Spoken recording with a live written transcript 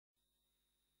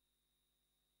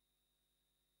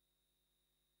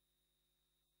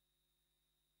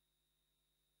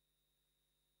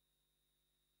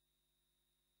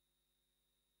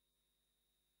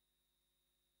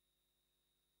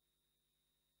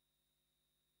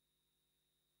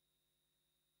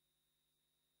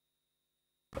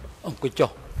អង្គុយ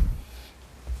ចុះ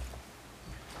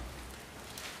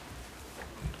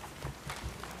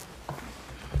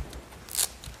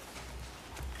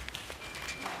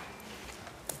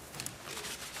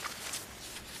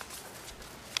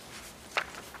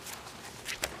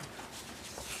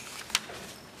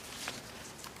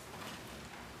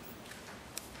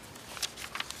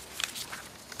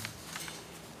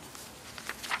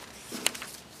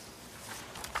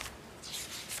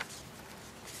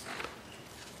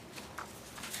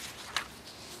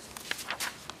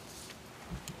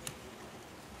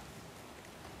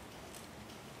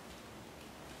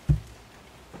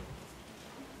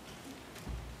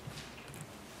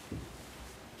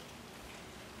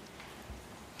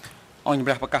អង្គជំ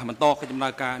រះប្រកាសបន្តកិច្ចដំណើ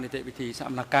រការនីតិវិធីសក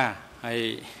ម្មភាពហើយ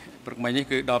ព្រឹកមិញនេះ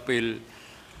គឺដល់ពេល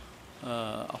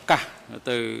ឱកាស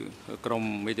ទៅក្រម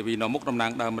មេធាវីនៅមុខតំណា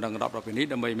ងដើមម្ដងរាប់រាប់ពីនេះ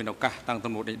ដើម្បីមានឱកាសតាំង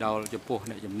ទំនួលនេះដល់ចំពោះ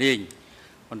អ្នកជំនាញ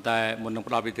ប៉ុន្តែមុននឹង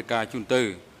ផ្ដល់វេទិកាជូនទៅ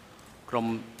ក្រម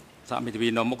សហមេធាវី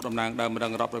នៅមុខតំណាងដើមម្ដ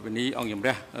ងរាប់រាប់ពីនេះអង្គជំ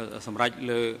រះសម្រេច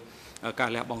លើការ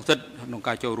លះបង់សិទ្ធិក្នុង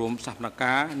ការចូលរួមសកម្ម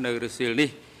ភាពនៅរសៀលនេះ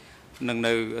នឹង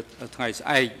នៅថ្ងៃស្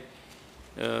អែក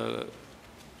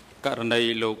ករណី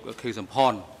លោកខៀវសំផ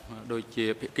នដូចជា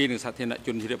ភាគីនិងសាធារណជ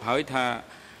នជ្រាបហើយថា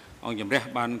អង្គជំរះ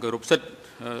បានគោរពសិទ្ធិ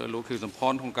លោកខៀវសំផ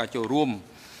នក្នុងការចូលរួម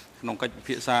ក្នុងកិច្ចពិ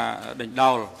ភាក្សាដេញ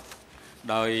ដោល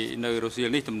ដោយនៅរសៀល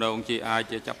នេះទំនងជាអា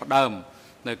ចចាប់ផ្ដើម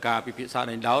នៅការពិភាក្សា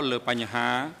ដេញដោលលើបញ្ហា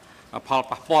ផល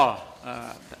ប៉ះពាល់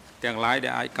ទាំងឡាយដែ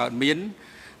លអាចកើតមាន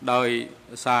ដោយ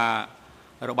សារ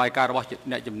របាយការណ៍របស់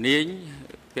អ្នកជំនាញ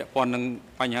ពាក់ព័ន្ធនឹង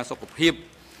បញ្ហាសុខភាព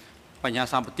បញ្ហា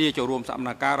សម្បទាចូលរួមសកម្ម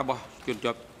ភាពរបស់ជន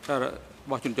ជា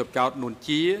ប់ចោតនួន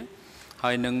ជា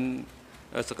ហើយនឹង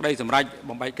សេចក្តីសម្រេច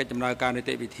បំបីកិច្ចដំណើរការនី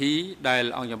តិវិធីដែល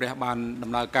អង្គជំរះបាន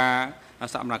ដំណើរការ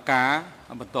សកម្មភាព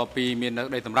បន្ទាប់ពីមាន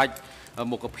ដីសម្រេច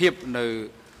មុខភាពនៅ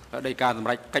ដីការសម្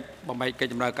រេចកិច្ចបំបីកិច្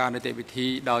ចដំណើរការនីតិវិធី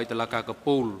ដោយតុលាការកំ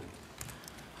ពូល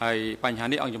ហើយបញ្ហា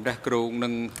នេះអង្គជំរះគ្រោងនឹ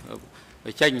ង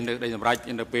ចេញនៅដីសម្រេច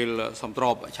នៅពេលសំត្រ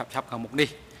បឆាប់ខាងមុខនេះ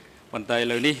ប៉ុន្តែ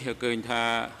លើនេះឃើញថា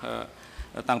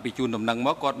តាំងពីជូនដំណឹងម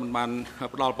កគាត់មិនបាន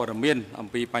ផ្ដល់ព័ត៌មានអំ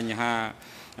ពីបញ្ហា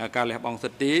ការលះបង់សិ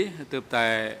ទ្ធិទើបតែ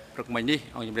ព្រឹកមិញនេះ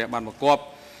អង្គជំរះបានបង្គាប់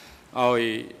ឲ្យ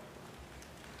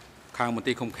ខាងមន្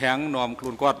ទីរឃុំឃាំងនាំខ្លួ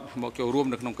នគាត់មកចូលរួម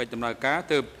នៅក្នុងកិច្ចដំណើរការ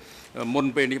ទើបមុន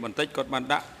ពេលនេះបន្តិចគាត់បាន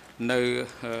ដាក់នៅ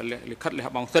លិខិតលះ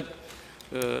បង់សិទ្ធិ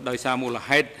ដោយសារមូល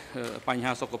ហេតុបញ្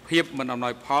ហាសុខភាពមិនអំណោ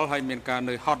យផលហើយមានការ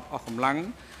នឿយហត់អស់កម្លាំង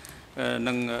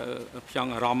និងផ្ចង់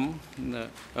អារម្មណ៍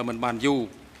មិនបានយូរ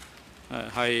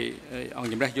ហើយអង្គ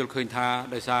ជំរះយល់ឃើញថា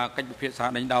ដោយសារកិច្ចពិភាក្សា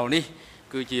ដេញដោលនេះ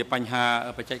គឺជាបញ្ហា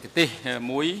បច្ចេកទេស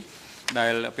មួយដែ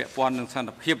លពាក់ព័ន្ធនឹងសន្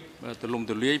តិភាពទូលំ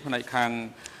ទូលាយផ្នែកខាង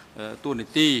ទួលនី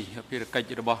តិភារកិច្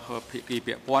ចរបស់ភាគី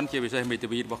ពាក់ព័ន្ធជាពិសេសមេធា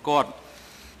វីរបស់គាត់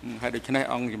ហើយដូច្នេះ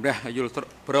អង្គជំរះយល់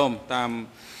ព្រមតាម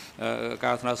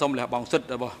ការស្នើសុំលះបង់សិទ្ធិ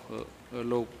របស់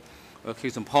លោកខៀ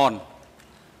វសំផន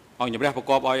អង្គជំរះប្រ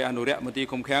កបឲ្យអនុរិយមន្ត្រី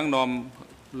ឃុំឃាំងនាំ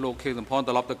លោកខៀវសំផន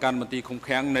ត្រឡប់ទៅកាន់មន្ត្រីឃុំ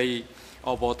ឃាំងនៃ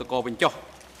អវតកវិញចុះ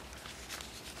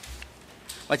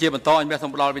ជាបន្តអញ្ញសូ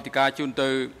មផ្ដល់វេទិកាជូនទៅ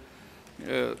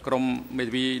ក្រមមេ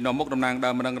ធាវីនៅមុខតំណាងដើ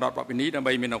មម្ដងរដ្ឋបព្វនីដើម្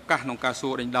បីមានឱកាសក្នុងការសួ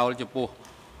រដេញដោលចំពោះ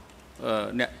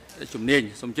អ្នកជំនាញ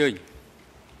សូមអញ្ជើញ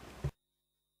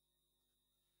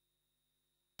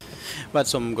បាទ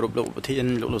សូមគោរពលោកប្រធាន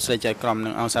លោកស្រីចៅក្រមនិ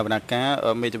ងអង្គសវនក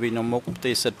ម្មមេធាវីនៅមុខ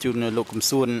ទេសិទ្ធជូនលោកកំ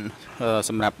សួន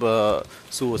សម្រាប់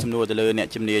សួរសំណួរទៅលើអ្នក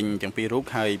ជំនាញទាំងពីររូប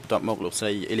ហើយបន្ទាប់មកលោកស្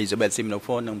រី Elizabeth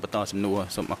Simnofon នឹងបន្តសំណួរ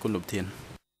សូមអរគុណលោកប្រធាន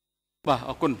បាទ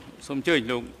អរគុណសូមអញ្ជើញ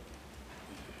លោក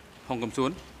ហុងកំសួ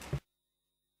ន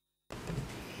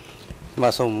បា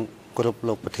ទសូមគោរព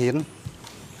លោកប្រធាន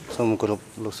សូមគោរព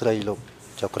លោកស្រីលោក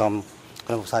ចៅក្រម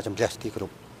ក្រុមប្រឹក្សាជំរះទីគោរ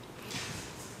ព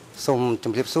សូមជ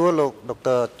ម្រាបសួរលោកដុក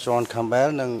ទ័រ John Campbell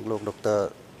និងលោកដុកទ័រ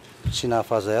Shina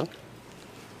Fazel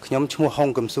ខ្ញុំឈ្មោះហុង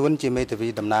កំសួនជាមេធាវី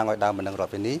តំណាងឲ្យដើមបណ្ដឹងរ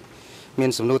ដ្ឋនេះមាន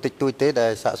សំណួរតិចតួចទេដែ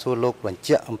លសាកសួរលោកបញ្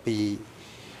ជាក់អំពី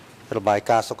របាយ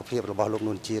ការណ៍សុខភាពរបស់លោក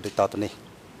នួនជាដូចតទៅនេះ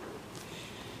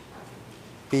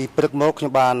ពីព្រឹកមកខ្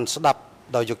ញុំបានស្ដាប់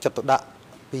ដោយយកចិត្តទុកដាក់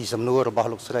ពីសំណួររបស់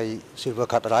លោកស្រី Silver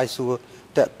Cartwright សួរ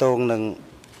តាក់ទងនឹង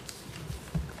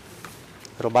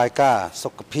របាយការណ៍សុ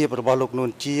ខភាពរបស់លោកនួ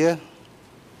នជា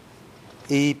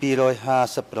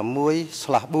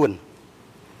E256/4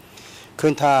 ឃើ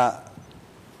ញថា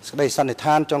សេចក្តីសន្និដ្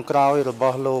ឋានចុងក្រោយរប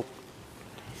ស់លោក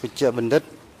វិជ្ជបណ្ឌិត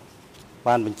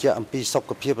បានបញ្ជាក់អំពីសុ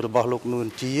ខភាពរបស់លោកនួន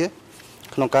ជា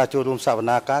ក្នុងការចូលរួមសវ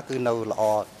នាការគឺនៅល្អ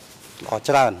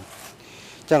ច្រើន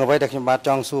អញ្ចឹងអ្វីដែលខ្ញុំបាទច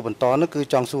ង់សួរបន្តនោះគឺ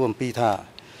ចង់សួរអំពីថា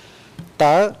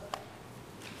តើ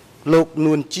លោក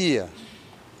នួនជា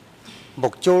ម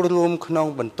កចូលរួមក្នុង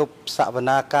បន្ទប់សវ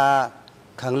នាការ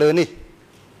ខាងលើនេះ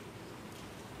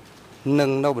និង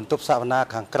នៅបន្ទប់សវនា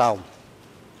ខាងក្រោម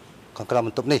ប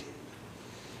ន្ទប់នេះ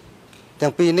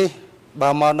ទាំងពីរនេះបើ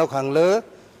មកនៅខាងលើ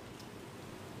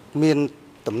មាន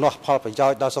ទំនាស់ផលប្រយោ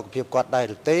ជន៍ដល់សុខភាពគាត់ដែរ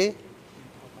ឬទេ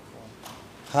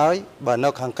ហើយបើនៅ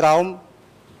ខាងក្រោម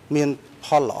មានផ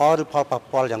លល្អឬផលប៉ះ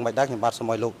ពាល់យ៉ាងម៉េចដែរខ្ញុំបាទសូ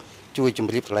មឲ្យលោកជួយជ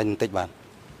ម្រាបកន្លែងបន្តិចបាទ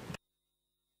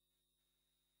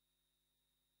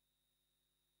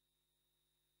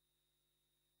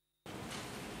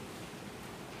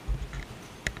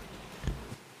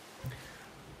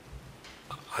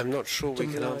I'm not sure we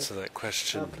can answer that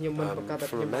question.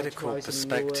 From a medical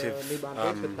perspective,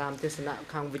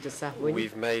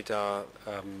 we've made our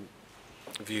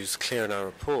views clear in our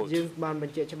report, and we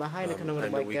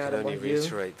can only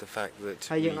reiterate the fact that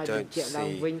we don't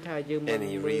see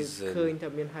any reason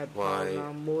why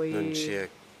Nunchia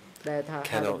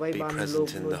cannot be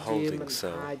present in the holding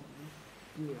cell.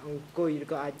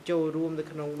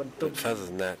 But further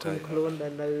than that,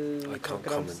 I can't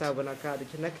comment.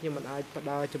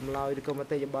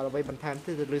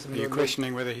 Are you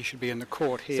questioning whether he should be in the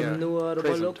court here, present,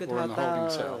 or in the holding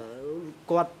cell?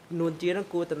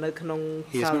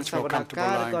 He is much more comfortable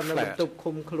lying flat,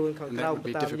 and that would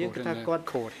be difficult in the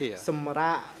court here.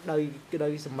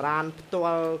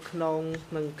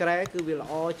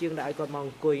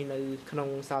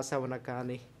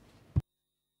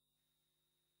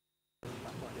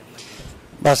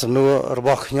 បាទសំណួររប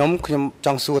ស់ខ្ញុំច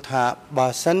ង់សួរថាបើ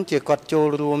សិនជាគាត់ចូល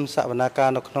រួមសវនាការ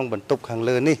នៅក្នុងបន្ទប់ខាង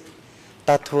លើនេះ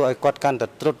តើធ្វើឲ្យគាត់កាន់តែ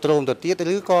ទ្រុឌទ្រោមទៅទៀត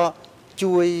ឬក៏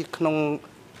ជួយក្នុង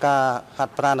ការហា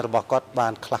ត់ប្រាណរបស់គាត់បា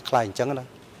នខ្លះៗអញ្ចឹងណា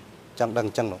ចង់ដឹង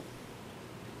អញ្ចឹងនោះ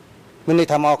មានន័យ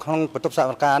ថាមកក្នុងបន្ទប់សវ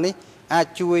នាការនេះអាច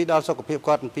ជួយដល់សុខភាព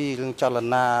គាត់អំពីរឿងចល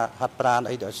នាហាត់ប្រាណ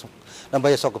អីដើម្បី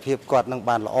ឲ្យសុខភាពគាត់នឹង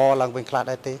បានល្អឡើងវិញខ្លះ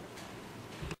ដែរទេ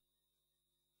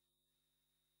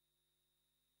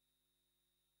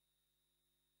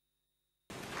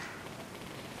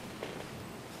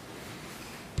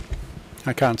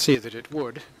I can't see that it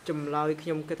would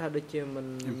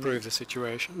improve the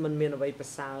situation. มันមានអ្វីប្រ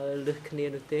សើរលើសគ្នា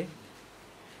នោះទេ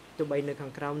ទោះបីនៅខា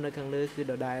ងក្រោមនៅខាងលើគឺ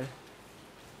ដដែល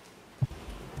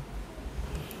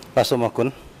បាទសូមអរគុណ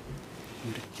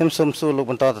ខ្ញុំសូមសួរលោក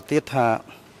បន្តទៅទៀតថា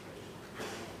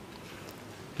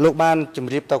លោកបានជ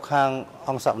ម្រាបទៅខាង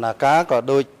អង្គសវនាការក៏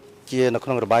ដូចជានៅក្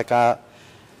នុងរបាយការណ៍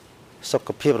សុខ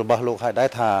ភាពរបស់លោកហើយដែ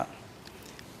រថា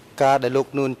ការដែលលោក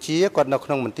នួនជាគាត់នៅក្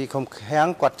នុងមន្ទីរឃុំឃាំង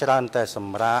គាត់ច្រើនតែស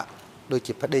ម្រាកដូច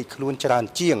ជាផ្ដេកខ្លួនច្រើន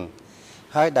ជាង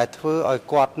ហើយដែលធ្វើឲ្យ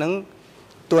គាត់នឹង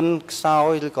ទន់ខ្សោ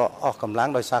យឬក៏អស់កម្លាំង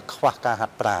ដោយសារខ្វះការហា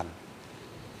ត់ប្រាណ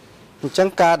អញ្ចឹង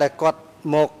ការដែលគាត់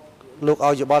មកលោក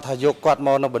ឲ្យយោបល់ថាយកគាត់ម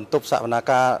កនៅបន្ទប់សវនា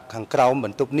ការខាងក្រោមប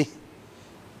ន្ទប់នេះ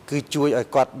គឺជួយឲ្យ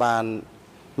គាត់បាន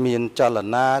មានចល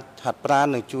នាហាត់ប្រាណ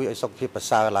និងជួយឲ្យសុខភាពប្រ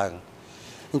សើរឡើង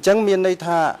អញ្ចឹងមានន័យ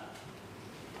ថា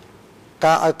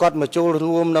ការឲ្យគាត់មកចូល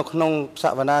រួមនៅក្នុងស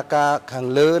វនាការខាង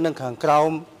លើនិងខាងក្រោម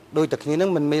ដោយតែគ្នានឹង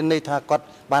មិនមានន័យថាគាត់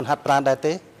បានហាត់ប្រាណដែរ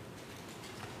ទេ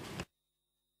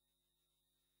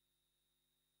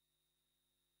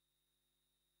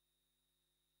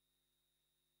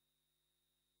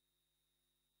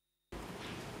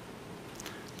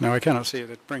No, I cannot see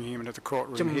that bringing him into the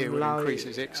courtroom here would increase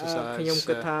his exercise, his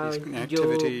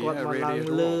activity really at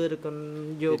all.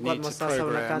 It needs a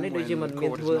program when the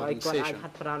court is not in session.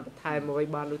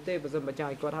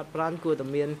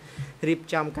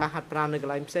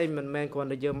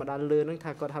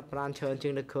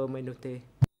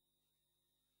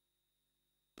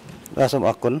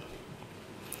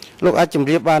 លោកអាចជម្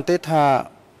រាបបានទេថា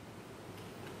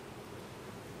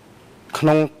ក្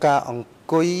នុងការអង្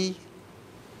គុយ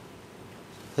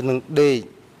នឹងដេក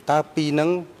តើពីនឹង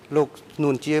លោកនួ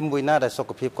នជាមួយណាដែលសុ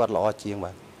ខភាពគាត់ល្អជាង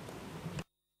បាទ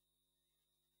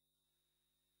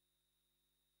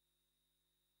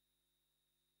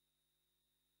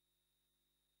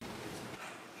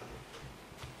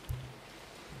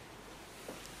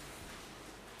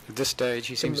At this stage,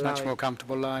 he seems much more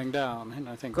comfortable lying down, and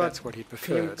I think that's what he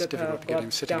prefers. It's difficult to get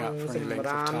him sitting up for any length of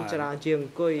time.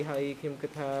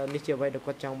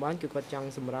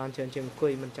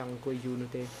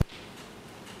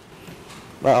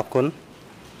 បាទអរគុណ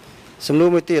សំណួរ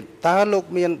មួយទៀតតើលោក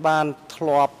មានបានធ្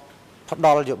លាប់ផ្ដ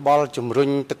ល់យោបល់ជំរុញ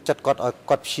ទឹកចិត្តគាត់ឲ្យ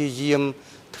គាត់ព្យាយាម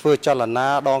ធ្វើចលនា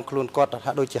ដងខ្លួនគាត់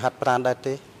ថាដូចជាហាត់ប្រាណដែរ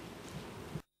ទេ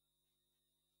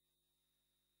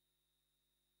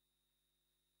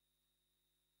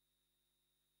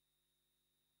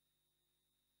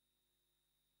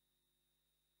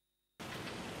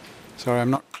Sorry,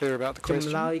 I'm not clear about the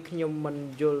question.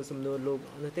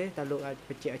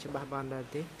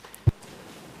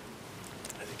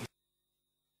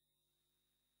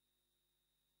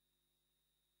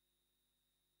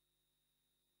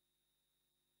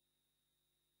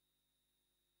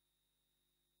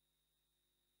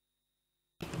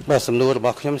 បាទសំណួររប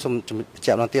ស់ខ្ញុំសូមបញ្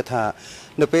ជាក់ម្ដងទៀតថា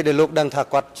នៅពេលដែលលោកដឹងថា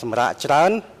គាត់សម្រាកច្រើ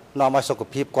ននាំឲ្យសុខ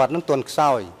ភាពគាត់នឹងទន់ខ្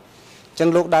សោយអញ្ចឹង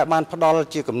លោកដែលបានផ្ដល់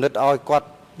ជាគំនិតឲ្យគាត់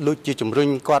លួចជាជំរុញ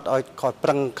គាត់ឲ្យគាត់ប្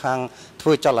រឹងខាងធ្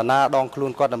វើចលនាដងខ្លួ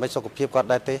នគាត់ដើម្បីសុខភាពគាត់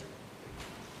ដែរទេ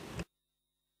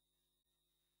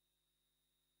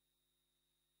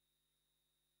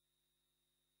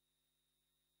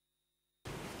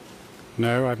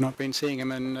No, I've not been seeing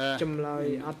him in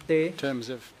terms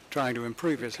of trying to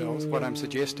improve his health. What I'm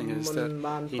suggesting is that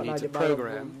he needs a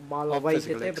program of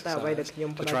physical exercise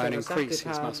to try and increase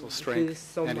his muscle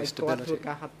strength and his stability.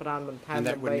 And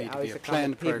that would need to be a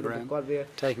planned program,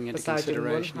 taking into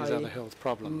consideration his other health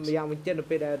problems. It's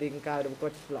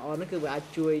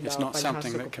not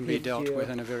something that can be dealt with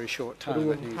in a very short time.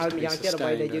 It needs to be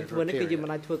sustained over a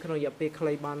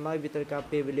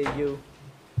period.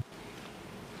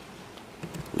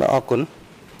 អរគុណ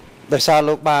ដោយសារ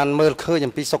លោកបានមើលឃើញ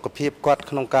អំពីសុខភាពគាត់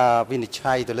ក្នុងការវិនិច្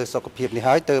ឆ័យទៅលើសុខភាពនេះ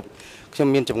ហើយទើបខ្ញុំ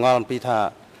មានចម្ងល់អំពីថា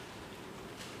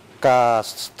ការ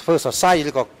ធ្វើសរសៃ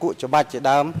ឬក៏គក់ច្បាច់ជា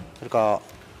ដើមឬក៏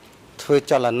ធ្វើ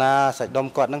ចលនាសាច់ដុំ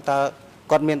គាត់នឹងតើ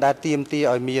គាត់មានដែរទៀមទា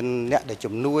ឲ្យមានអ្នកដែល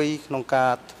ជំនួយក្នុងកា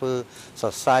រធ្វើស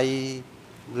រសៃ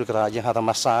ឬក៏យើងហៅថា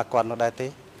ម៉ាស្សាគាត់នោះដែរទេ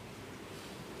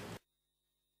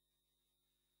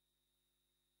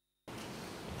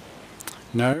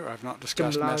No, I've not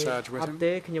discussed massage with him.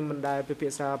 ទេខ្ញុំមិនដែលពិភា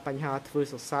ក្សាបញ្ហាធ្វើ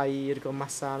សរសៃឬក៏ម៉ា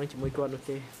ស្សានឹងជាមួយគាត់នោះ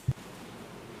ទេ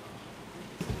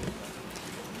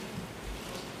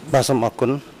បាទសូមអរគុ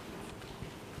ណ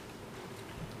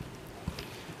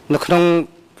នៅក្នុង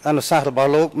អនុសាសន៍របស់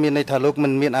លោកមានន័យថាលោកមិ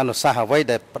នមានអនុសាសន៍អ្វី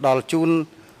ដែលផ្ដល់ជូន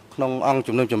ក្នុងអង្គ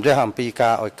ជំនុំជម្រះអំពីកា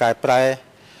រឲ្យកែប្រែ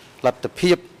លទ្ធ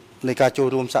ភាពនៃការចូល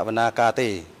រួមសវនាការទេ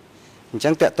អញ្ចឹ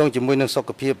ងតកតងជាមួយនឹងសុខ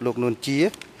ភាពលោកនួនជា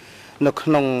នៅក្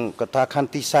នុងកថាខណ្ឌ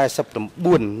ទី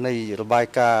 49 នៃរបាយ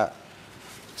ការណ៍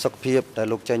សុខភាពដែល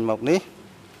លោកចេញមកនេះ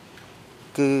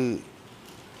គឺ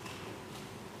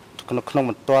ក្នុង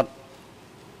បន្ទាត់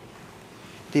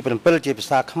ទី 7 ជាភា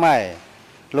សាខ្មែរ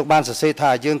លោកបានសរសេរថា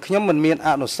យើងខ្ញុំមិនមានអ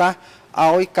នុសាសន៍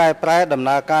ឲ្យកែប្រែដំ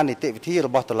ណើរការនីតិវិធីរ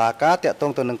បស់តុលាការតាក់ទ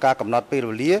ងទៅនឹងការកំណត់ពេល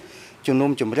វេលាជំនុំ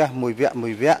ជម្រះមួយវគ្គ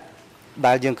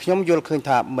ដែលយើងខ្ញុំយល់ឃើញ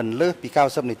ថាមិនលើសពី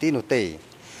 90 នាទីនោះទេ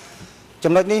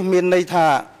ចំណុចនេះមានន័យថា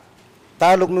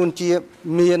តើលោកនួនជា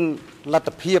មានលទ្ធ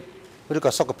ភាពឬក៏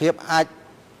សុខភាពអាច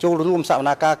ចូលរួមសវ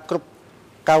នាការគ្រប់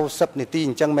 90 នាទីអ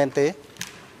ញ្ចឹងមែនទេ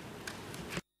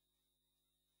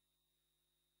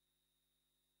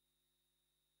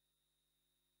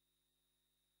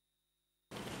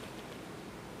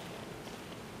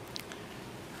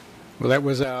Well, that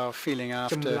was our feeling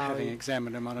after having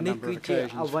examined him on a number of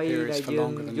occasions for periods for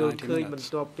longer than 90 minutes. បន្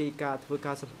ទាប់ពីការធ្វើ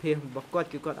ការសម្ភាសន៍របស់គាត់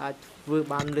គឺគាត់អាចធ្វើ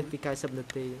បានលើសពី 90 នា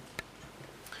ទី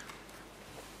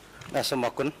សូមអ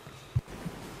រគុណ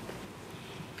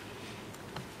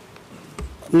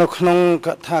នៅក្នុងក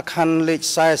ថាខណ្ឌលេខ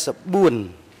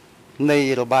 44 នៃ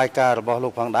របាយការណ៍របស់លោ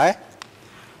កផងដែរ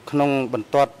ក្នុងបន្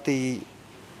ទាត់ទី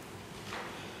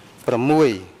 6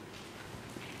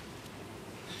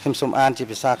 ខ្ញុំសូមអានជា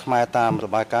ភាសាខ្មែរតាមរ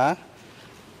បាយការណ៍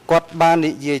គាត់បាន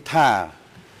និយាយថា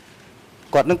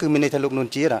គាត់នឹងគឺមានន័យថាលោកនួន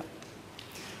ជា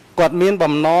គាត់មាន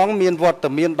បំណងមានវត្ត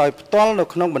មានដោយផ្ទាល់នៅ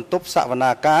ក្នុងបន្ទប់សវ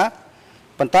នាការ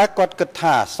ប៉ុន្តែគាត់គិត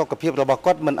ថាសុខភាពរបស់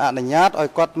គាត់មិនអនុញ្ញាតឲ្យ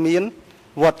គាត់មាន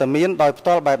វត្តមានដោយផ្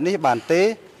ទាល់បែបនេះបានទេ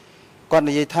គាត់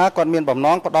និយាយថាគាត់មានបំណ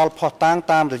ងផ្ដល់ផុសតាង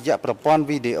តាមរយៈប្រព័ន្ធ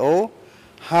វីដេអូ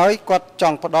ហើយគាត់ច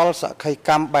ង់ផ្ដល់សក្ខីក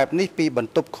ម្មបែបនេះពីប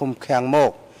ន្ទប់ឃុំឃាំងម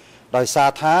កដោយសារ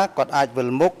ថាគាត់អាចវិល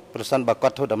មុខប្រសិនបើគា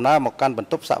ត់ធ្វើដំណើរមកកាន់បន្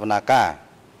ទប់សវនាការ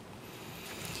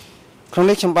ក្នុង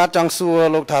នេះខ្ញុំបាទចង់សួរ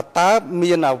លោកថាតើ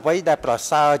មានអ្វីដែលប្រ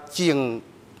សើរជាង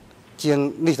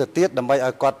នេះទៅទៀតដើម្បី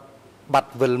ឲ្យគាត់ បា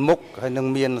ត់វិលមុខហើយនឹង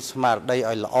មានស្មារតី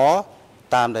ឲ្យល្អ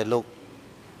តាមដែលលោក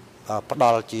ផ្ដ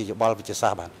ល់ជាយោបល់វិទ្យាសា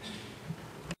ស្ត្របាទ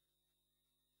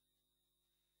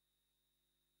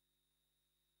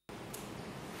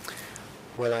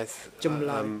Well,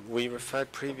 we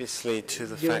referred previously to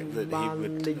the fact that we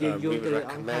would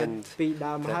recommend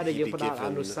that he be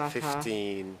given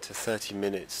 15 to 30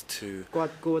 minutes to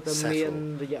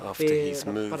settle after he's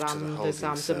moved to the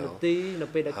holding cell.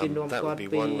 That would be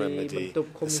one remedy.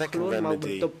 The second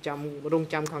remedy is that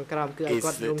if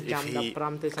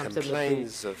he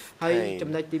complains of pain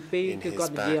in his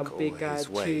back or his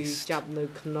waist, that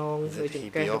he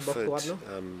be offered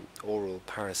oral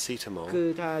paracetamol.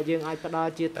 The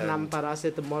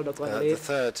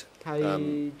third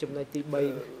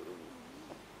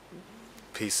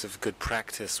piece of good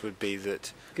practice would be that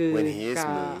when he is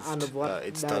moved,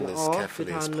 it's done as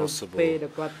carefully as possible. And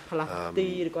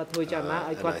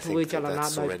I think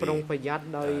that's already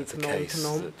the case,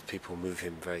 that people move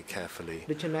him very carefully and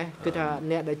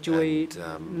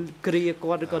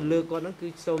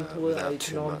without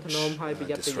too much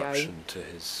disruption to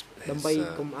his back.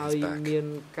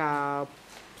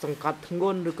 សង្កត់ធ្ង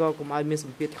ន់ឬក៏កុំឲ្យមានស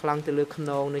ម្ពាធខ្លាំងទៅលើខ្ន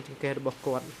ងនៃចង្កេះរបស់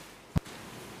គាត់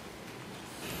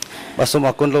បាទសូមអ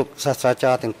រគុណលោកសាស្ត្រា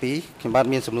ចារ្យទាំងពីរខ្ញុំបាទ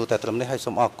មានសំណួរតែត្រឹមនេះហើយ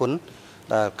សូមអរគុណ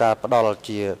ដែលការផ្ដល់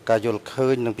ជាការយល់ឃើ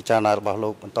ញនិងពិចារណារបស់លោ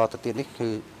កបន្តទៅទៀតនេះគឺ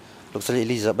លោកស្រី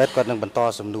Elizabeth គាត់នឹងបន្ត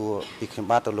សំណួរពីខ្ញុំ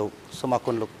បាទទៅលោកសូមអរ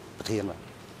គុណលោកប្រធានបាទ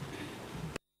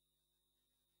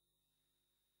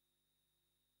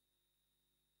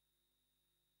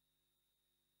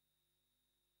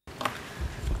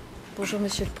Bonjour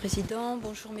Monsieur le Président,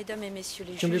 bonjour Mesdames et Messieurs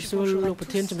les juges, bonjour à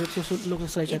tous, et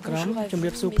bonjour à vous,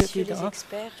 messieurs les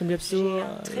experts. J'ai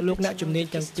une très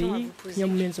petite question à vous poser,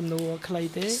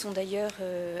 qui sont d'ailleurs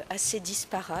assez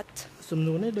disparates. Je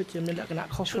voudrais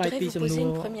vous poser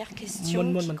une première question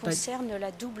qui concerne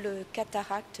la double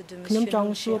cataracte de Monsieur Lucia.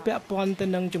 Vous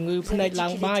avez dit qu'il était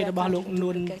atteint d'une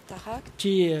double cataracte,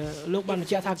 et vous avez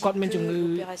dit que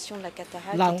l'opération de la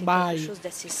cataracte était quelque chose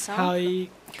d'assez simple.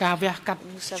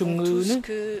 Nous savons tous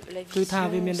que la vision, c'est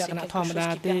quelque chose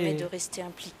qui permet de rester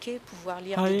impliqué, pouvoir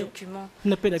lire des documents,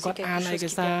 c'est quelque chose qui permet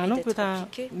d'être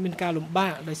impliqué.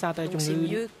 Donc c'est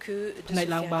mieux que de se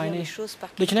faire lire les choses par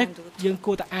quelqu'un d'autre.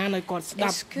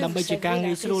 Est-ce que vous savez la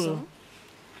raison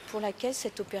pour laquelle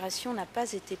cette opération n'a pas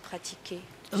été pratiquée?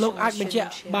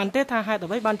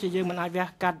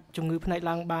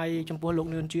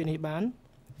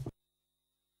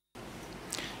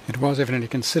 It was evidently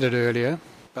considered earlier,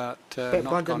 but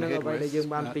not gone ahead with,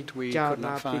 but we could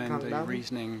not find the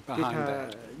reasoning behind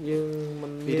that.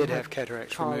 He did have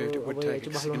cataracts removed. It would take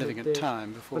a significant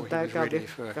time before he was ready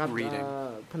for reading.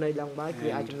 And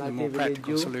the more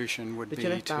practical solution would be to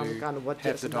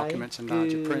have the documents in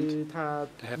larger print, to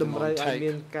have them on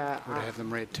tape, or to have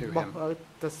them read to him.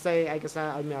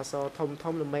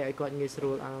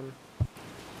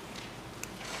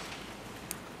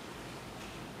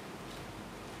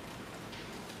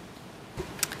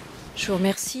 Je vous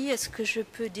remercie. Est-ce que je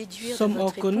peux déduire de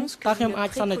votre réponse que vous ne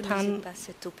préconisez pas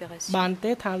cette opération?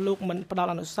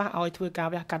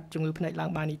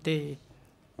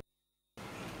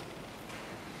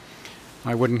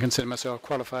 I wouldn't consider myself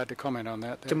qualified to comment on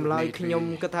that. That would need to be a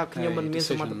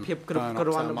decision by an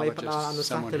ophthalmologist,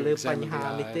 someone who examined the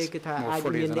eyes more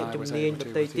fully than I was able to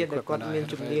with the equipment I had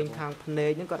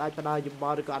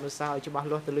available.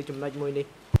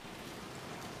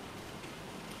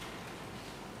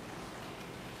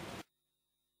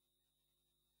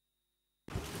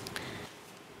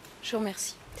 Je vous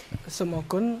remercie.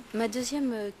 Ma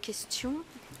deuxième question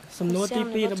concerne votre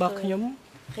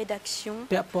rédaction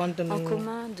en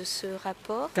commun de ce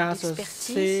rapport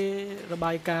d'expertise. Vous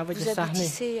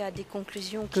aboutissez à des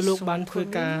conclusions qui sont communes.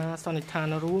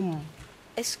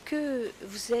 Est-ce que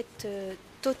vous êtes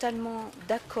totalement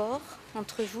d'accord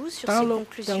entre vous sur ces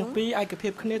conclusions ou bien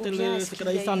est-ce qu'il y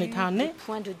a eu des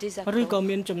points de désaccord?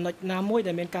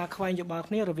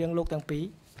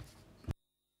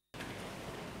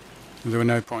 There were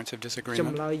no points of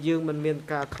disagreement. That's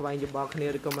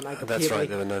right,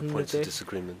 there were no points of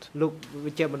disagreement. Je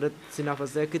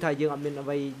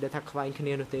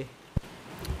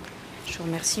vous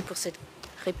remercie pour cette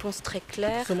réponse très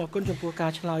claire.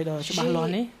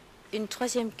 J'ai une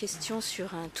troisième question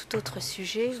sur un tout autre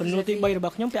sujet. Vous avez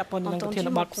entendu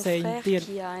mon confrère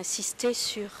qui a insisté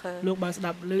sur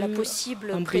la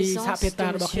possible présence de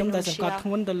M. Lucia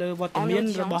en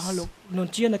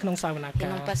audience et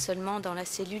non pas seulement dans la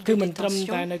cellule de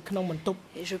détention.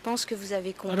 Et je pense que vous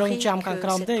avez compris que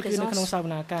cette présence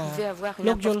pouvait avoir une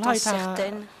importance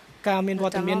certaine,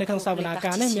 notamment pour les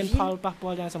parties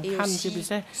civiles et aussi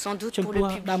sans doute pour le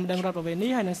public.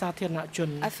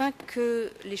 Afin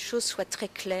que les choses soient très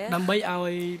claires,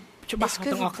 est-ce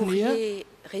que vous pourriez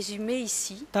résumer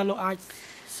ici,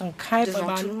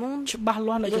 devant tout le monde,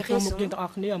 les raisons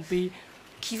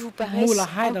qui vous paraissent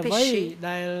empêcher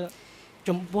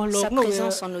sa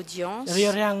présence en audience,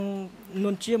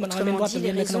 autrement dit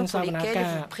les raisons pour lesquelles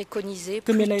vous préconisez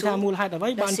plutôt la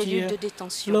cellule de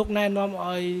détention,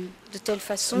 de telle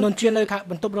façon que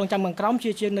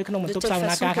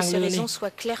ces raisons soient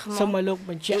clairement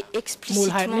et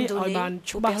explicitement données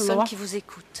aux personnes qui vous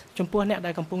écoutent.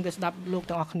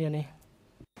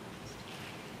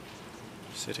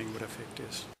 Sitting would affect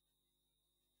this.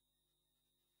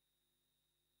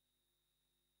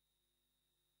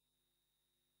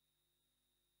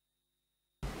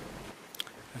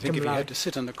 I think if you had to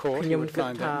sit in the court, you would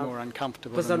find that more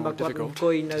uncomfortable and more difficult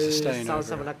to sustain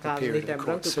over a period of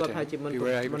court sitting. If you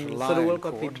were able to lie in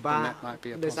court, then that might be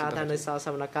a possibility.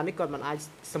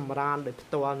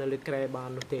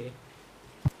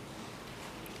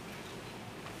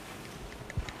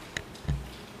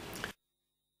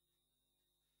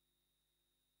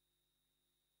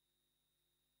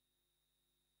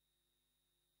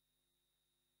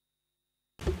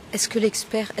 Est-ce que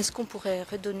l'expert, est-ce qu'on pourrait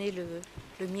redonner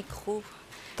le micro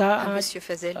à M.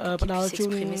 Fazel pour qu'il puisse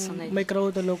exprimer son avis?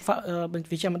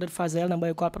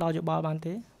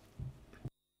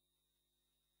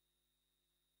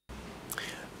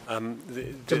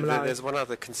 There's one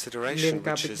other consideration,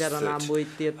 which is that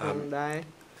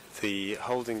the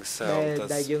holding cell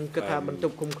does provide the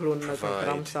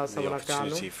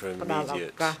opportunity for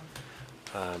immediate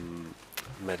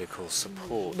medical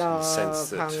support in the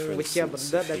sense that, for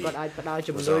instance, if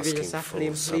he was asking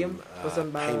for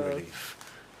some pain relief,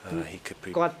 he could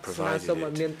be provided it.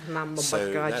 So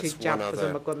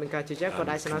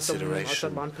that's one other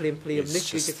consideration is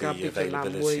just the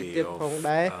availability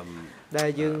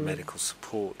of medical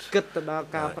support in the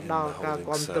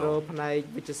holding cell.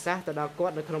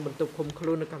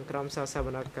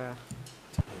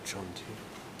 John, do you?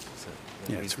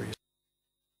 Yeah, it's really.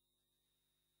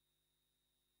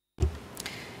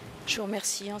 Je vous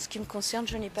remercie. En ce qui me concerne,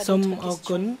 je n'ai pas d'autres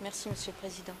questions. Merci, Monsieur le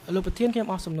Président.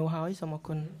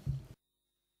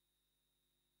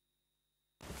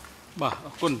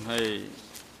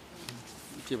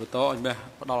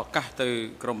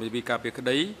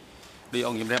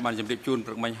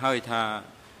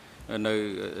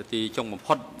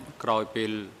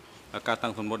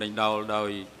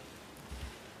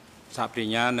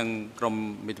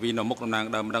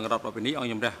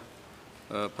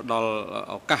ផ្ដល់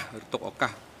ឱកាសទុកឱកា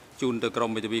សជូនទៅក្រម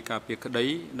មេធាវីការពារក្តី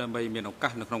ដើម្បីមានឱកា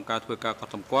សនៅក្នុងការធ្វើការក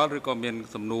ត់សម្គាល់ឬក៏មាន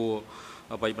សំណួរ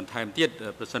អ្វីបន្ថែមទៀត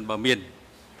ប្រសិនបើមាន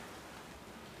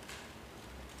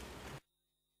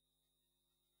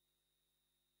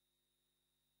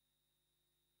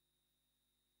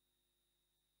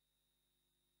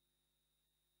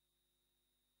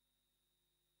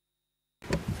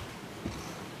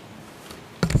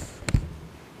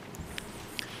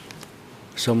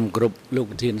សូមគ្រប់លោក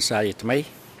ប្រធានសាយថ្មី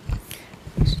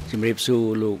ជំរាបសួរ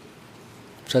លោក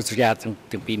សិស្សយា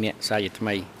ទាំងពីរនាក់សាយថ្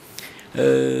មី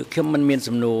ខ្ញុំមិនមាន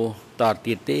សំណួរត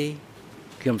ទៀតទេ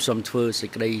ខ្ញុំសូមធ្វើសេច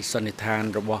ក្តីសន្និដ្ឋាន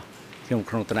របស់ខ្ញុំ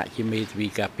ក្នុងឋានៈជាមេធាវី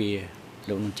ការពារ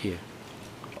លោកនោះជា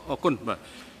អរគុណបាទ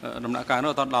ដំណាក់កាល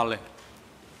នោះអត់ដល់ទេ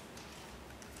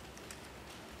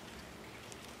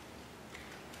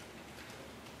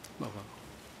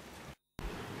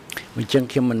អញ្ចឹង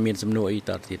ខ្ញុំមិនមានសំណួរអី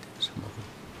តទៀត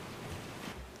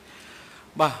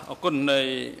បាទអរគុណ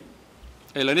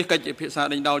ឥឡូវនេះកិច្ចពិភាក្សា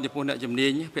ដេញដោលចំពោះអ្នកជំនា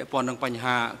ញពាក់ព័ន្ធនឹងបញ្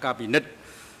ហាការពិនិត្យ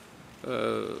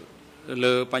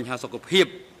លើបញ្ហាសុខភាព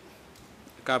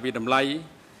ការវិតម្លៃ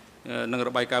និងរ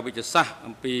បាយការណ៍វិទ្យាសាស្ត្រ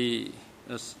អំពី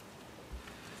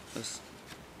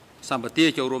សម្បទា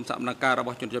ចូលរួមសកម្មភាពរប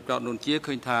ស់ជនជាប់ចោតនួនជា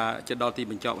ឃើញថាជាដល់ទី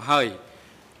បញ្ចប់ហើយ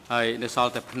នៅស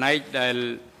ល់តែផ្នែកដែល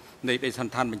នៃដីស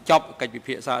ន្តានបញ្ចប់កិច្ចពិ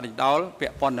ភាក្សាដេញដោលពា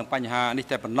ក់ព័ន្ធនឹងបញ្ហានេះ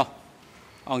តែប៉ុណ្ណោះ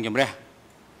អង្គជំរះ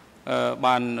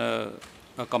បាន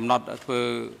កំណត់ធ្វើ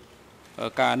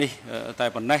ការនេះតែ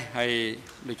ប៉ុណ្ណេះហើយ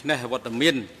ដូច្នេះវត្តមា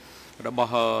នរប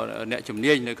ស់អ្នកជំ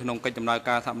នាញនៅក្នុងកិច្ចដំណើរ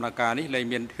ការសកម្មភាពនេះលែង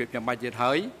មានភាពចាំបាច់ទៀត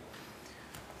ហើយ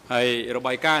រ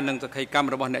បាយការណ៍និងសក្ខីកម្ម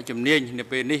របស់អ្នកជំនាញនៅ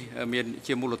ពេលនេះមាន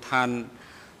ជាមូលដ្ឋាន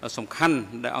សំខាន់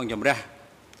ដែលអង្គជំរះ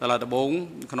សាលាដំបង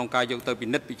ក្នុងការយកទៅពិ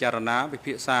និត្យពិចារណាវិ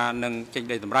ភាសានិងចេញ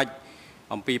ដីសម្រេច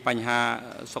អំពីបញ្ហា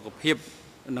សុខភាព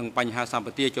និងបញ្ហាសម្ប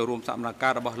ទាចូលរួមសកម្មភា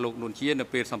ពរបស់លោកនួនជានៅ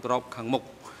ពេលសម្របខាងមុខ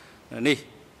នេះ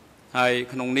ហើយ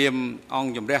ក្នុងនាមអង្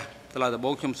គជំរះសាលាដំប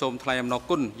ងខ្ញុំសូមថ្លែងអំណរ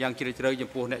គុណយ៉ាងជ្រាលជ្រៅចំ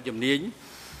ពោះអ្នកជំនាញ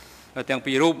ទាំង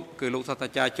ពីររូបគឺលោកសាស្ត្រា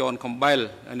ចារ្យ John Campbell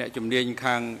អ្នកជំនាញ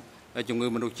ខាងជំងឺ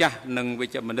មនុស្សចាស់និងវេ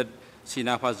ជ្ជបណ្ឌិត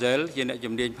Sina Fazel ជាអ្នក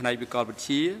ជំនាញផ្នែកវិកលវិទ្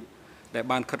យាដែល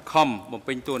បានខិតខំបំ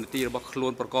ពេញតួនាទីរបស់ខ្លួ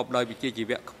នប្រកបដោយវិជ្ជាជី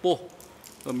វៈខ្ពស់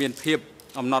មានភាព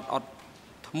អំណត់អត់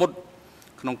ធ្មត់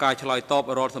ក្នុងការឆ្លើយតប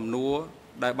រាល់សំណួរ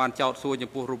ដែលបានចោទសួរចំ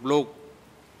ពោះរូបលោក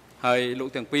ហើយលោក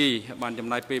ទាំងពីរបានចំ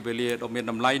ណាយពេលវេលាដ៏មាន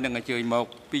តម្លៃនិងអញ្ជើញមក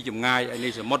ពីចម្ងាយឯ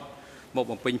នេះសមុទ្រមក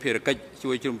បំពេញភារកិច្ច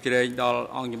ជួយជ្រោមជ្រែងដល់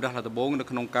អង្គជំរះរដ្ឋដំបងនៅ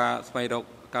ក្នុងការស្វែងរក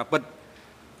ការពិត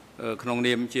ក្នុង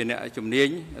នាមជាអ្នកជំនាញ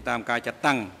តាមការចាត់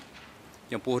តាំង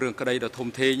ចំពោះរឿងក្តីដ៏ធំ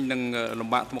ធេងនិងលំ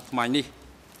បាកថ្មុកថ្មាញនេះ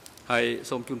ហើយ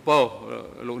សូមជូនពរ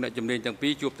លោកអ្នកជំនាញទាំងពី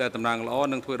រជួបតែតំណែងល្អ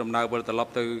និងធ្វើដំណើរវិលត្រឡ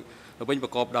ប់ទៅវិញប្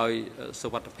រកបដោយសុ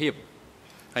វត្ថិភាព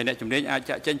ហើយអ្នកជំនាញអាច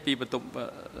ចាក់ចេញពីបន្ទប់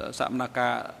សកម្មភា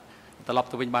ពត្រឡប់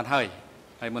ទៅវិញបានហើយ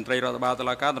មន្ត្រីរដ្ឋបាលតុ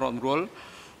លាការរដ្ឋមន្ត្រី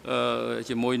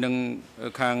ជាមួយនឹង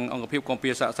ខាងអង្គភាពកងពា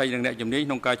សាក់សៃនិងអ្នកជំនាញ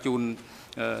ក្នុងការជូន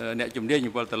អ្នកជំនាញ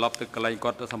វិលត្រឡប់ទៅកន្លែង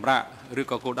គាត់សម្រាប់ឬ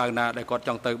ក៏គោលដៅណាដែលគាត់ច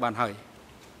ង់ទៅបានហើយ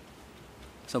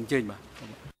សូមអញ្ជើញបាទ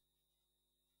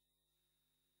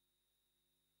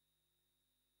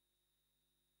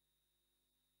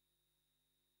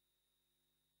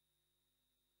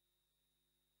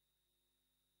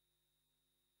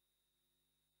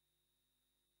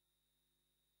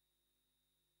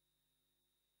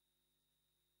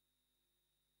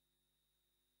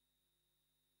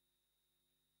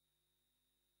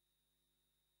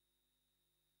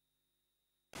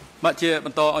បាទជាប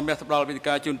ន្តឲ្យមានផ្ដល់វិធី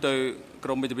ការជូនទៅក្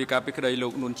រមវិទ្យាការពីក្តីលោ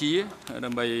កនួនជាដើ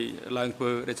ម្បីឡើងធ្វើ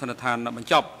រចនាឋានបញ្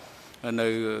ចប់នៅ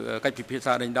កិច្ចពិភាក្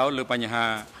សាដេញដោលលើបញ្ហា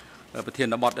ប្រធាន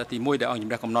បទទី1ដែលអង្គជំ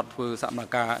រះកំណត់ធ្វើសកម្ម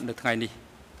ភាពនៅថ្ងៃនេះ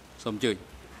សូមអញ្ជើញ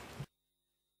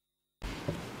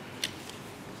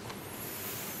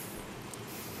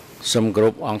សូមគោរ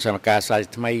ពអង្គសកម្មភាពសាយ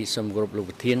ថ្មីសូមគោរពលោក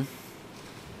ប្រធាន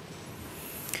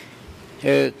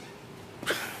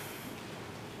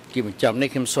ជាបញ្ចប់នេះ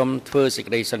ខ្ញុំសូមធ្វើសេច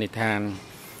ក្តីសន្និដ្ឋាន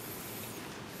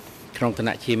ក្នុងឋា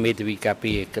នៈជាមេធាវីការ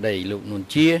ពារក្តីលោកនួន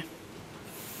ជា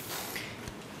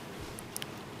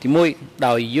ទី1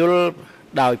ដោយយល់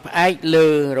ដោយផ្អែកលើ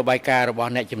របាយការណ៍របស់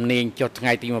អ្នកជំនាញចុះថ្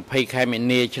ងៃទី20ខែមី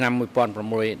នាឆ្នាំ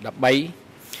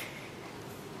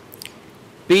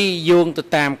1613ពីយោងទៅ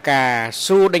តាមការ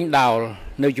សួរដេញដោល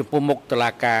នៅចំពោះមុខតុ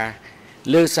លាការ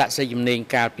លើសាក្សីជំនាញ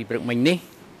កាលពីព្រឹកមិញនេះ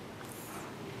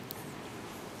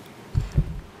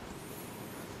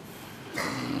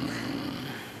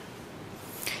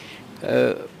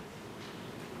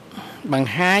បង្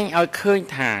ហាញឲ្យឃើញ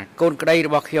ថាកូនក្តីរ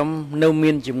បស់ខ្ញុំនៅ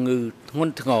មានជំងឺធ្ង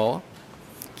ន់ធ្ងរ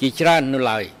ជាច្រើននៅ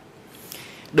ឡើយ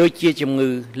ដូចជាជំងឺ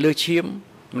លើសឈាម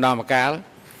ម្ដងម្កាល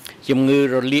ជំងឺ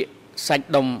រលាកសាច់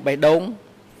ដុំបេះដូង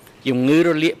ជំងឺរ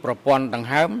លាកប្រព័ន្ធដង្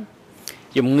ហើម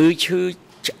ជំងឺឈឺ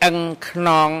ឆ្អឹងខ្ន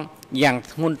ងយ៉ាង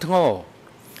ធ្ងន់ធ្ងរ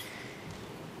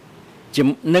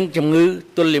និងជំងឺ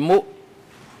ទល់លាមក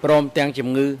ព្រមទាំងជំ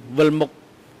ងឺវិលមុខ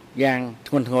យ៉ាង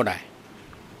ធ្ងន់ធ្ងរដែរ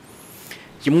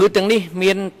ជំងឺទាំងនេះ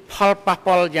មានផលប៉ះ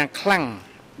ពាល់យ៉ាងខ្លាំង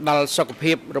ដល់សុខ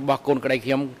ភាពរបស់កូនក្តីខ្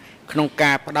ញុំក្នុង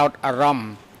ការផ្ដោតអារម្មណ៍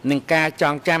និងការច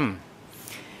ងចាំ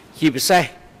ជាពិសេស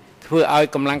ធ្វើឲ្យ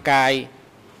កម្លាំងកាយ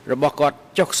របស់គាត់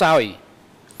ចុះខ្សោយ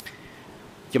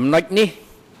ចំណុចនេះ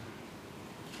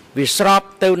វាស្រប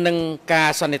ទៅនឹងការ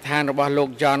សន្និដ្ឋានរបស់លោក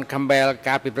John Campbell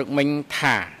កាលពីព្រឹកមិញ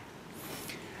ថា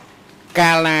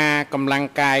កាលណាកម្លាំង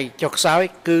កាយចុះខ្សោយ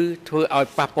គឺធ្វើឲ្យ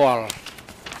ប៉ះពាល់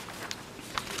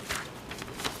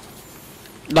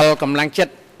ដល់កម្លាំងចិត្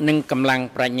តនិងកម្លាំង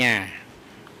ប្រាជ្ញា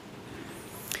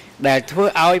ដែលធ្វើ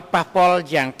ឲ្យប៉ះពាល់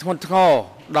យ៉ាងធ្ងន់ធ្ងរ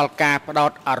ដល់ការផ្ដោ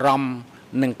តអារម្មណ៍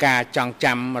និងការចង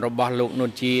ចាំរបស់លោកនួ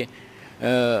ន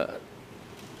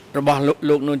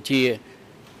ជា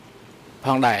ផ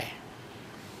ងដែរ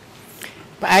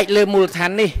ផ្អែកលើមូលដ្ឋា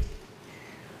ននេះ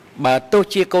បើទោះ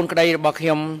ជាកូនក្តីរបស់ខ្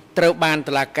ញុំត្រូវបាន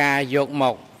តុលាការយកម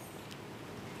ក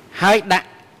ហើយដាក់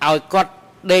ឲ្យគាត់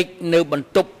ដេកនៅបន្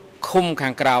ទប់ឃុំខា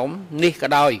ងក្រោមនេះក៏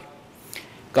ដោយ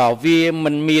ក៏វា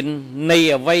មិនមានន័យ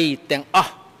អ្វីទាំងអ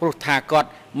ស់ព្រោះថាគាត់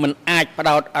មិនអាចផ្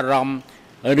ដោតអារម្មណ៍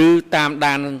ឬតាម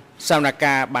ដានសកម្ម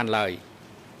ភាពបានឡើយ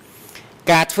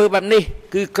ការធ្វើបែបនេះ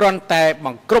គឺគ្រាន់តែប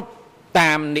ង្ក្រប់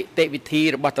តាមនីតិវិធី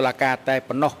របស់តុលាការតែ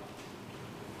ប៉ុណ្ណោះ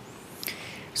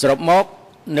សរុបមក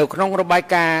នៅក្នុងរបាយ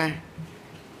ការណ៍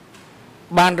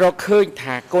បានរកឃើញ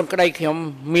ថាកូនក្តីខ្ញុំ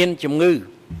មានជំងឺ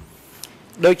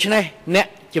ដូច្នេះអ្នក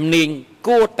ជំនាញ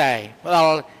គួរតែផ្ដ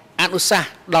ល់អនុសាស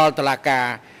ន៍ដល់តុលាការ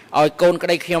ឲ្យកូនក្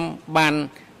តីខ្ញុំបាន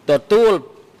ទទួល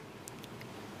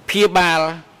ព្យាបាល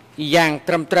យ៉ាង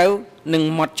ត្រឹមត្រូវនិង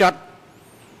ហ្មត់ចត់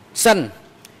សិន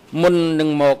មុននឹង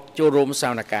មកចូលរួមស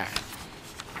វនកម្ម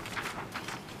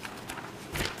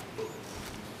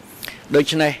ដូ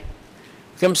ច្នេះ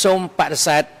ខ្ញុំសូមបដិ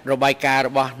សេធរបាយការណ៍រ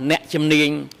បស់អ្នកជំនាញ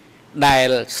ដែល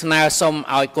ស្នើសុំ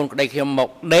ឲ្យកូនក្តីខ្ញុំមក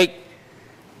ដេក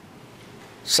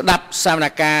ស្ដាប់សវន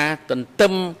កម្មទន្ទឹ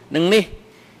មនឹងនេះ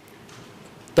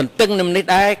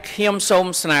ដែរខ្ញុំសូម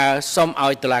ស្នើសុំឲ្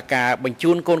យតុលាការបញ្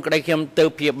ជូនកូនក្តីខ្ញុំទៅ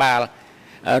ព្យាបាល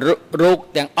រោគ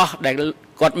ទាំងអស់ដែល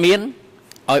គាត់មាន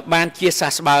ឲ្យបានជាសះ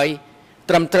ស្បើយ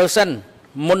ត្រឹមត្រូវសិន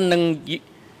មុននឹង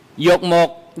យក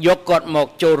គាត់មក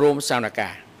ចូលរួមសវនក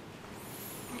ម្ម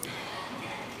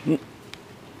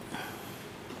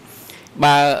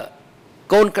បើ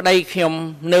កូនក្តីខ្ញុំ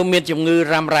នៅមានជំងឺ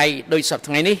រ៉ាំរ៉ៃដោយសព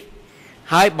ថ្ងៃនេះ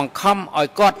ហើយបង្ខំឲ្យ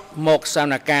គាត់មកសវ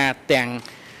នកម្មទាំង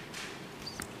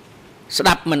ស្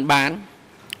ដាប់មិនបាន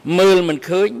មើលមិន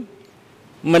ឃើញ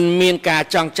មិនមានការ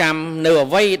ចងចាំនៅអ្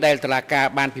វីដែលតុលាការ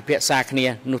បានពិភាក្សាគ្នា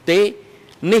នោះទេ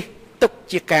នេះទុក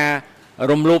ជាការ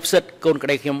រំលោភសិទ្ធិកូនក្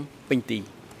តីខ្ញុំពេញទី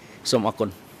សូមអរគុណ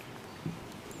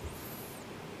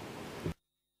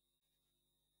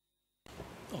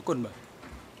គុណបាទ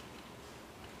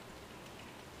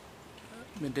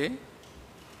មែនទេ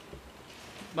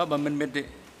បាទមិនមែនទេ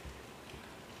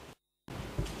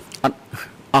អស់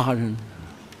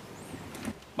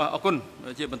បាទអរគុណ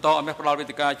ជាបន្តអមផ្ដល់វេ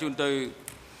ទិកាជូនទៅ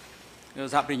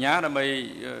សហប្រញ្ញាដើម្បី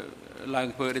ឡើង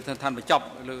ធ្វើរដ្ឋាភិបាលបញ្ចប់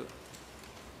លើ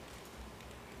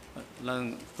ឡើង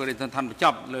ធ្វើរដ្ឋាភិបាលបញ្ច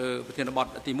ប់លើប្រធានបទ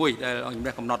ទី1ដែលអង្គជំ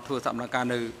រះកំណត់ធ្វើសកម្មភាព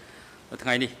នៅថ្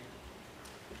ងៃនេះ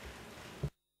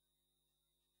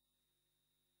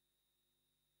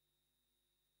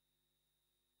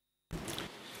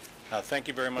Thank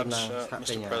you very much,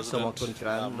 Mr.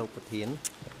 President.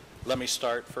 Let me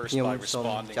start first by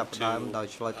responding to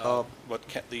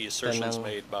the assertions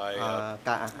made by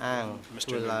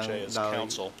Mr. Nunchea's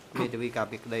counsel.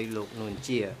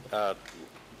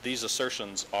 These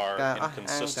assertions are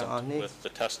inconsistent with the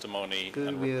testimony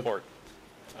and report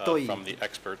from the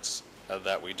experts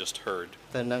that we just heard.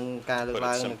 It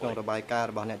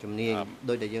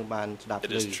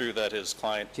is true that his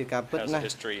client has a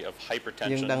history of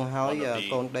hypertension, one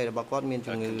of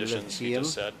the conditions he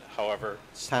just said. However,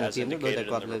 as indicated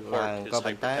in the report, his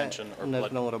hypertension or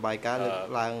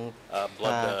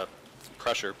blood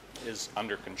pressure is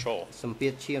under control. The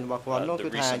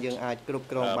recent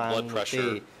blood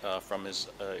pressure from his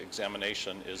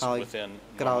examination is within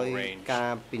normal range. This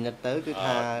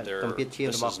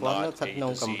is not a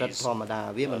disease. The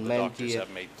doctors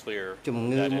have made clear that in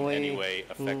any way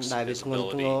affects his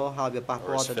ability or his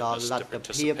fitness to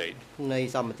participate. The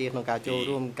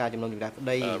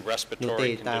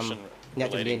respiratory condition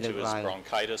relating to his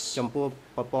bronchitis has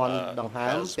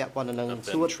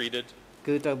been treated.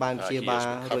 He has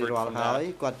recovered from that.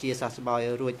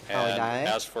 And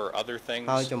as for other things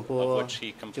of which he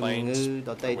complains,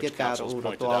 which counsel has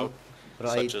pointed out,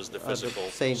 such as the physical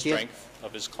strength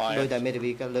of his client,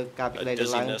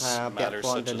 dizziness, matters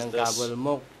such as this,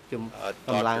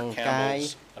 Dr.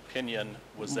 Campbell's opinion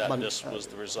was that this was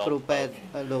the result of the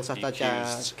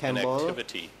accused's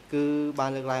inactivity,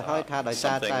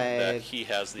 something that he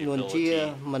has the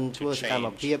ability to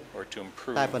change or to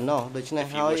improve if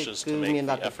he wishes to make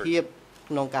the effort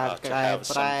to have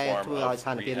some form of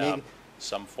rehab,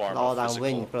 some form of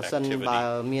physical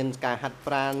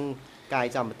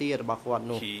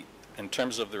activity. In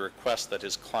terms of the request that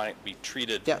his client be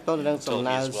treated until he is well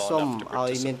enough to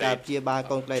participate, treated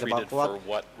for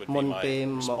what would be my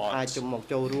response. The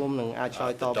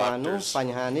doctors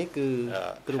have made clear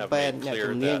that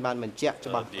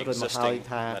the existing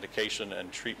medication and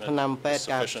treatment is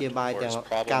sufficient for his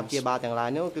problems, and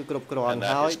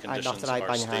that his conditions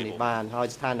are stable.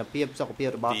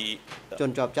 The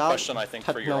question, I think,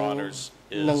 for your honors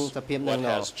is what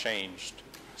has changed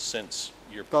since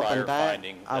your prior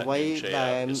finding that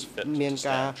Nunchea is fit to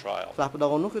stand trial. In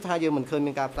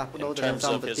terms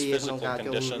of his physical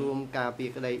condition,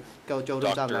 Dr.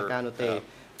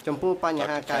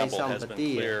 Campbell has been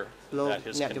clear that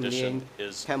his condition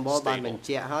is stable. His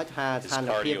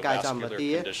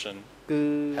cardiovascular condition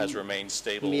has remained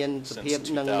stable since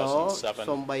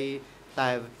 2007.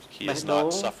 He is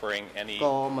not suffering any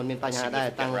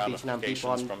significant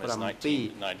ramifications from his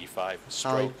 1995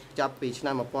 stroke. There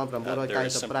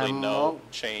is simply no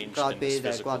change in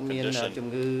his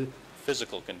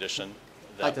physical condition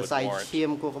that would warrant a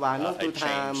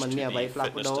change to the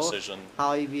fitness decision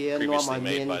previously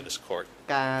made by this court.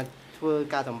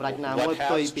 What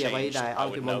has changed, I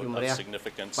would note, of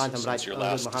significance since your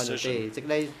last decision is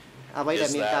that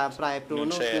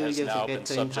Nunchea has now been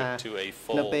subject to a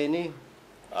full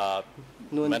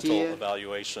mental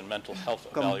evaluation, mental health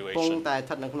evaluation by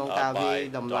Dr. Fiza.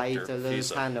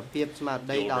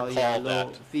 You'll recall that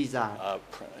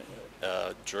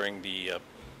during the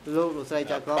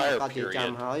prior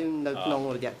period,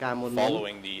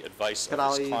 following the advice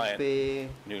of his client,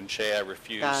 Nunchea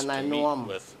refused to meet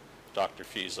with Dr.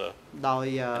 Fiza,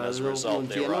 and as a result,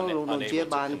 they were unable to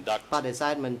conduct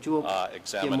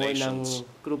examinations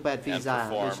and perform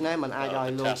the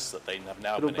tests that they have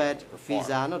now been able to perform.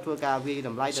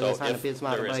 So if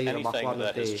there is anything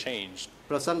that has changed,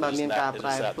 it is that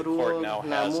the court now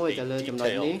has a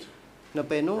detailed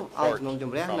report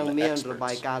from the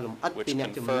experts, which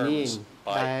confirms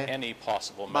by any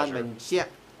possible measure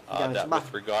that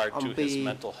with regard to his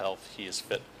mental health, he is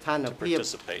fit to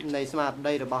participate. He has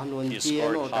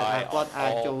scored high on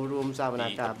all the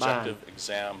objective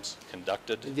exams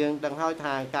conducted, and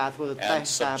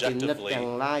subjectively,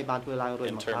 in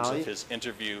terms of his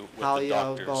interview with the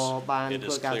doctors, it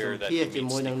is clear that he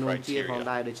meets the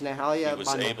criteria. He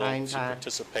was able to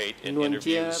participate in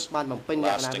interviews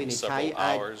lasting several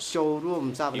hours. He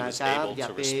was able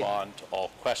to respond to all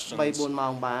questions,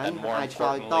 and more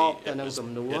importantly, it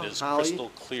is crystal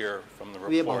clear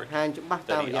វាបង្ហាញច្បាស់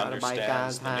តាមរយៈរបាយការ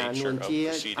ណ៍ថានួនជា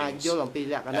អាចយល់អំពី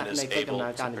លក្ខណៈនៃកិច្ចដំណើ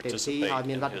រការនីតិវិធីហើយ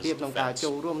មានលទ្ធភាពក្នុងការចូ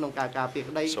លរួមក្នុងការការពារ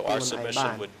ក្តីខ្លួនឯងបា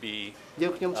នយើ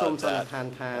ងខ្ញុំសូមសន្និដ្ឋាន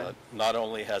ថា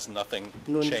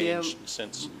នួនជា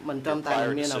មិនត្រឹមតែ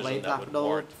មានអ្វីផ្លាស់ប្ដូ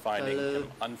រទៅលើ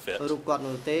រូបគាត់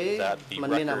នោះទេមិន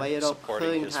មានអ្វីរក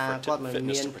ឃើញថាគាត់មិន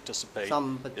មានស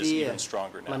ម្បទា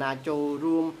មិនអាចចូល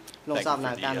រួមក្នុងសកម្ម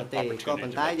ភាពនោះទេក៏ប៉ុ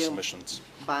ន្តែយើង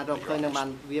បានរកឃើញនឹងបាន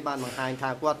វាបានបង្ហាញថា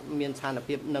គាត់មានស្ថាន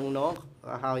ភាពនឹងនោះ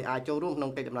ហើយអាចចូលរួមក្នុ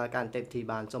ងកិច្ចដំណើរការនីតិវិធី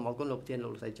បានសូមអរគុណលោកប្រធានលោ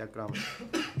កស្រីចៅក្រម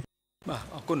បាទ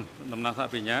អរគុណតំណាងសហ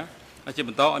បញ្ញាជាប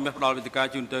ន្តឲ្យមានផ្ដល់វេទិកា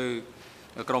ជូនទៅ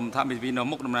ក្រមថាមេធាវីនៅ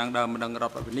មុខតំណាងដើមម្ដងរ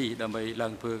ដ្ឋបាលនេះដើម្បីឡើ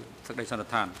ងធ្វើសេចក្តីសន្និ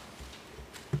ដ្ឋាន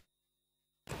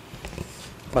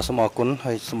បាទសូមអរគុណ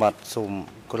ហើយសម្បត្តិសូម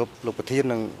គោរពលោកប្រធាន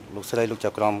និងលោកស្រីលោកចៅ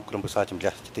ក្រមក្រុមប្រឹក្សាជំ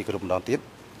នះទីគោរpomម្ដងទៀត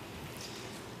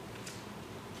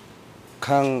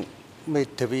ខាងមេ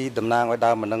ធាវីតំណាងឲ្យ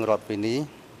ដើមម្ដងរដ្ឋពេលនេះ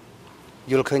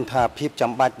យល់ឃើញថាភាព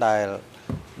ចាំបាច់ដែល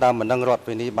ដើមម្ដងរដ្ឋ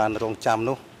ពេលនេះបានរងចាំ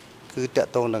នោះគឺតក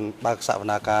តងនឹងបើកសវ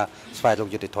នាការស្វែងរក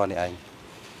យុត្តិធម៌នេះឯង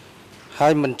ហើ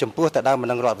យមិនចំពោះតែដើមម្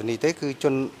ដងរដ្ឋពេលនេះទេគឺជ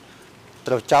ន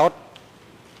ត្រូវចោទ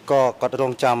ក៏គាត់រ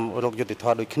ងចាំរកយុត្តិធ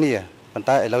ម៌ដូចគ្នាប៉ុន្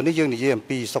តែឥឡូវនេះយើងនិយាយអំ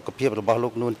ពីសុខភាពរបស់លោ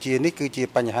កនួនជានេះគឺជា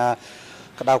បញ្ហា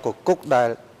ក្តៅកគុកដែល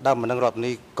ដើមម្ដងរដ្ឋ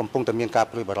នេះកំពុងតែមានការ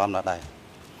ព្រួយបារម្ភណាស់ដែរ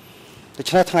ដូ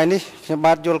ច្នេះថ្ងៃនេះខ្ញុំ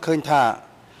បាទយល់ឃើញថា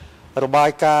របាយ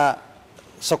ការណ៍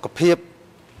សុខភាព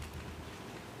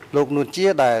លោកនួនជា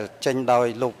ដែលចេញដោយ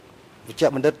លោកវិជ្ជ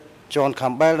បណ្ឌិត John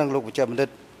Campbell និងលោកវិជ្ជបណ្ឌិត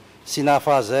Sina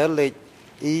Fazel លេខ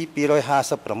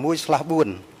E256/4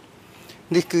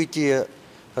 នេះគឺជា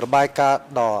របាយការណ៍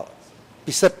ដ៏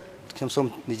ពិសិដ្ឋខ្ញុំសូម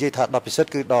និយាយថាដ៏ពិសិដ្ឋ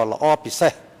គឺដ៏ល្អពិសេ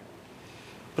ស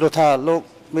ព្រោះថាលោក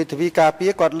មេធាវីការពា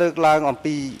រគាត់លើកឡើងអំ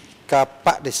ពីការប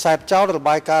ដិសេធចោលរ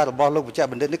បាយការណ៍របស់លោកវិជ្ជ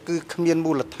បណ្ឌិតនេះគឺគ្មាន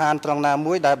មូលដ្ឋានត្រង់ណា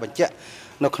មួយដែលបញ្ជាក់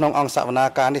នៅក្នុងអង្គសវនា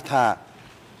ការនេះថា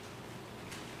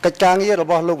កិច្ចការងាររ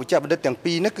បស់លោកវិជ្ជបណ្ឌិតទាំង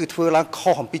ពីរនេះគឺធ្វើឡើង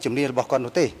ខុសអំពីជំនាញរបស់គាត់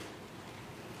នោះទេ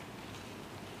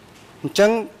អញ្ចឹ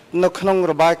ងនៅក្នុង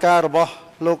របាយការណ៍របស់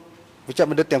លោកវិជ្ជ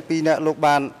បណ្ឌិតទាំងពីរនេះលោក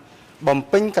បានបំ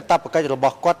ពេញកាតព្វកិច្ចរប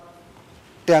ស់គាត់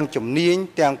ទាំងជំនាញ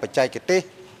ទាំងបច្ចេកទេស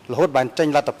រហូតបានចេញ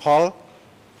លទ្ធផល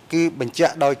គឺបញ្ជា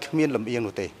ក់ដោយគ្មានលំអៀង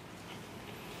នោះទេ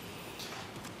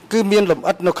គឺមានលម្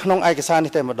អិតនៅក្នុងឯកសារ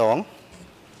នេះតែម្ដង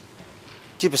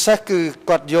ជាពិសេសគឺ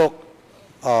គាត់យក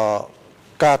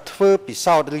ការធ្វើពិ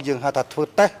សោធន៍ឬយើងហៅថាធ្វើ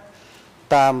តេស្ត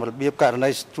តាមរបៀបករណី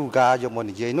Strugar យកមក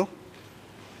និយាយនោះ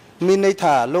មានន័យ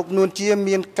ថាលោកនួនជា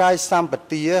មានកាយសម្ប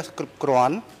ទាគ្រប់គ្រា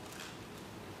ន់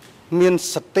មាន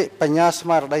សតិបញ្ញាស្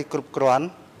មារតីគ្រប់គ្រាន់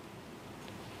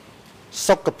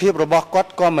សុខភាពរបស់គា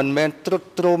ត់ក៏មិនមែនទ្រុឌ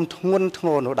ទ្រោមធ្ងន់ធ្ង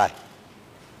រនោះដែរ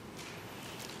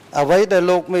អ្វីដែល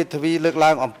លោកមេធាវីលើក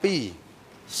ឡើងអំពី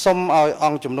សុំឲ្យអ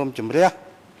ង្គជំនុំជម្រះ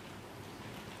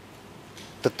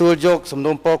ទទួលយកសំ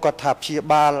ណូមពរគាត់ថាព្យា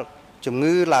បាលជំ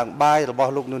ងឺឡើងបាយរប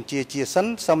ស់លោកនួនជាសិន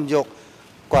សុំយក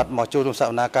គាត់មកចូលរួមស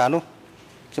វនាការនោះ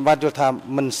ខ្ញុំបាទយល់ថា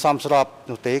មិនសមស្រប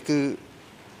នោះទេគឺ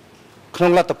ក្នុ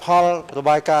ងលទ្ធផលរ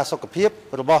បាយការណ៍សុខភាព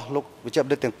របស់លោកវិជ្ជប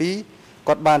ណ្ឌិតទាំងពីរ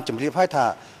គាត់បានជម្រាបឲ្យថា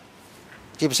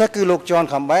ជាពិសេសគឺលោកចន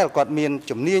ខំបែលគាត់មាន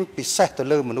ជំនាញពិសេសទៅ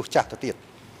លើមនុស្សចាស់ទៅទៀត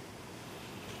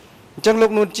អញ្ចឹងលោ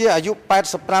កនួនជាអាយុ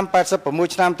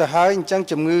85-86ឆ្នាំទៅហើយអញ្ចឹង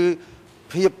ជំងឺ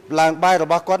ភាពឡើងបាយរ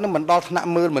បស់គាត់នឹងមិនដល់ថ្នាក់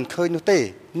មើលមិនឃើញនោះទេ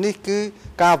នេះគឺ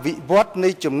ការវិវត្តនៃ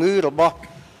ជំងឺរបស់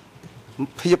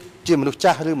ភាពជាមនុស្ស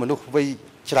ចាស់ឬមនុស្សវ័យ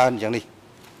ច្រើនយ៉ាងនេះ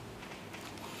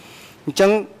អញ្ចឹ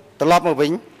ងត្រឡប់មកវិ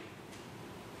ញ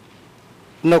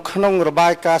នៅក្នុងរបា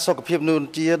យការណ៍សុខភាពនួន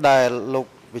ជាដែលលោក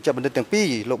វិជ្ជបណ្ឌិតទាំងពីរ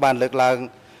លោកបានលើកឡើង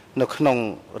នៅក្នុង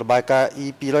របាយការណ៍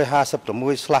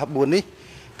E256/4 នេះ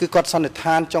គឺគាត់សន្និដ្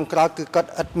ឋានចុងក្រោយគឺគាត់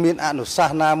ឥតមានអនុសាស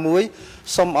ន៍ណាមួយ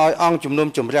សុំឲ្យអង្គជំនុំ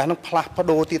ជម្រះនឹងផ្លាស់ប្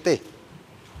ដូរទៀតទេ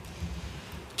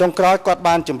ចុងក្រោយគាត់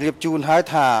បានជម្រាបជូនហើយ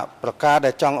ថាប្រការ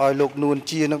ដែលចង់ឲ្យលោកនួន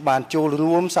ជានឹងបានចូល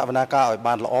រួមសវនាការឲ្យ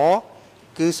បានល្អ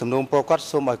គឺសំណូមពរគាត់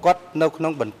សូមឲ្យគាត់នៅក្នុ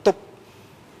ងបន្ទប់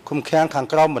ឃុំឃាំងខាង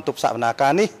ក្រោមបន្ទប់សវនាកា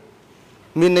រនេះ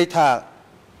មានន័យថា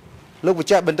លោកវិ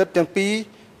ជ្ជបណ្ឌិតទាំងពីរ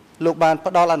លោកបាន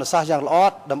ផ្ដល់អនុសាសន៍យ៉ាងល្អ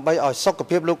ដើម្បីឲ្យសុខ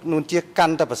ភាពលោកនួនជាកា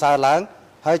ន់តែប្រសើរឡើង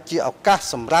ហើយជាឱកាស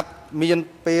សម្រាប់មាន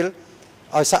ពេល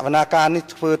ឲ្យសវនាការនេះ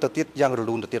ធ្វើទៅទៀតយ៉ាងរ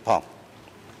លូនទៅទៀតផង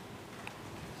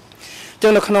ចឹ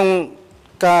ងនៅក្នុង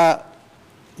ការ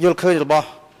យល់ឃើញរបស់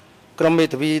ក្រុមមេ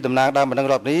ធាវីតំណាងដើមបណ្ដឹង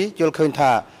រដ្ឋនេះយល់ឃើញ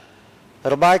ថា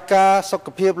របាយការណ៍សុខ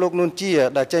ភាពលោកនួនជា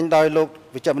ដែលចេញដោយលោក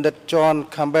វិជ្ជបណ្ឌិត John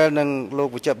Campbell និងលោក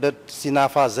វិជ្ជបណ្ឌិត Sina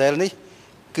Fazel នេះ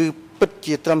គឺពិត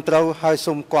ជាត្រឹមត្រូវហើយ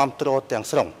សូមគាំទ្រទាំង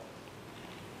ស្រុង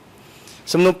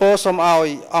សំណូមពរសូមឲ្យ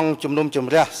អង្គជំនុំជ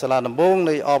ម្រះសាលាដំបង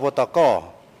នៃអវតក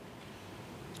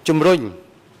ជំរុញ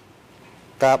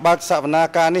ការបើកសវនា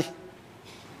ការនេះ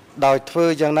ដោយធ្វើ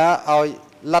យ៉ាងណាឲ្យ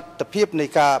លទ្ធភាពនៃ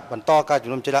ការបន្តការ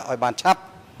ជំនុំជម្រះឲ្យបានឆាប់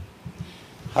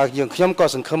ហើយយើងខ្ញុំក៏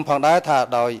សង្ឃឹមផងដែរថា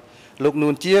ដោយលោកនួ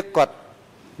នជាគាត់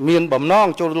មានបំណង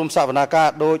ចូលរួមសវនាការ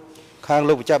ដោយខាង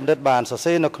លោកវិជ្ជបណ្ឌិតបានសរ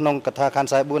សេរនៅក្នុងកថាខណ្ឌ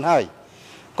44ហើយ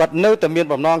គាត់នៅតែមាន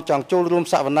បំណងចង់ចូលរួម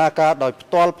សវនាការដោយផ្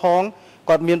ទាល់ផង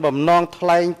គាត់មានបំណងថ្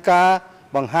លែងការ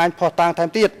បង្ហាញផុសតាងថែម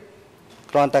ទៀត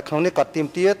គ្រាន់តែក្នុងនេះគាត់ទាម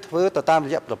ទារធ្វើទៅតាមរ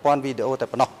យៈប្រព័ន្ធវីដេអូតែ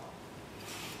ប៉ុណ្ណោះ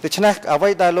ដូច្នេះអ្វី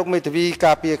ដែលលោកមេធាវី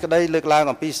ការពារក្តីលើកឡើង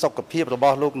អំពីសុខភាពរប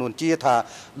ស់លោកនួនជាថា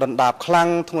ដណ្ដាបខ្លាំង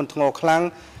ធ្ងន់ធ្ងរខ្លាំង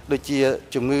ដូចជា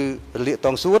ជំងឺរលាកត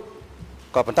ងសួត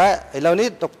ក៏ប៉ុន្តែឥឡូវនេះ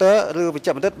ដុកទ័រឬវិជ្ជ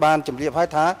បណ្ឌិតបានជម្រាបឲ្យ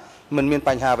ថាមិនមានប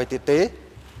ញ្ហាអ្វីទៀតទេ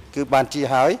គឺបានជា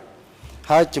ហើយ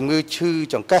ជំងឺឈឺ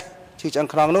ចង្កេះឈឺឆ្អឹង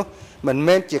ខ្នងនោះមិន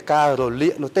មែនជាការរលា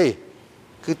កនោះទេ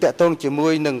គឺតកតងជាមួ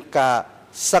យនឹងការ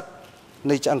សឹក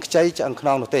នៃឆ្អឹងខ្ចីឆ្អឹងខ្ន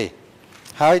ងនោះទេ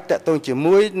ហើយតកតងជា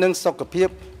មួយនឹងសុខភាព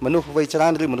មនុស្សវ័យច្រើ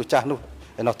នឬមនុស្សចាស់នោះ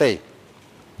ឯនោះទេ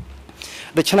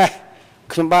ដូច្នេះ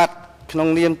ខ្ញុំបាទក្នុង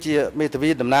នាមជាមេធាវី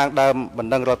តំណាងដើមប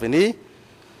ណ្ដឹងរដ្ឋវិនី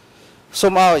សូ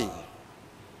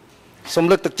ម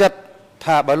លើកទឹកចិត្ត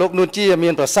ថាបើលោកនួនជាមា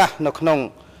នប្រសាសន៍នៅក្នុង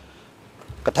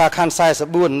កថាខណ្ឌ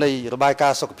44នៃរបាយកា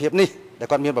រណ៍សុខភាពនេះដែល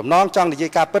គាត់មានបំណងចង់និយា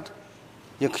យការពិត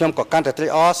យើងខ្ញុំក៏កាន់តែត្រេក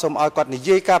អរសូមឲ្យគាត់និ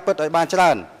យាយការពិតឲ្យបានច្រើ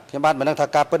នខ្ញុំបាទមិនដឹងថា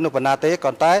ការពិតនោះប៉ុណ្ណាទេ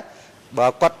ប៉ុន្តែបើ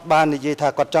គាត់បាននិយាយថា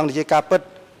គាត់ចង់និយាយការពិត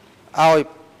ឲ្យ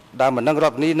ដើមបណ្ដឹងរ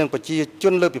ដ្ឋវិនីនិងប្រជាជ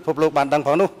នលើពិភពលោកបានដឹងផ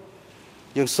ងនោះ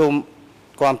យើងសូម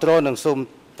គាំទ្រនិងសូម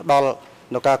ផ្ដល់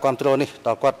នៅការគាំទ្រនេះដ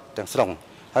ល់គាត់ទាំងស្រុង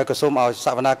ហើយក៏សូមឲ្យស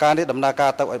វនាការនេះដំណើរការ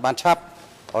ទៅឲ្យបានឆាប់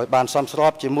ឲ្យបានសមស្រ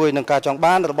បជាមួយនឹងការចង់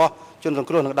បានរបស់ជនរង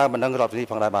គ្រោះនឹងដើមបណ្ដឹងរដ្ឋវិនី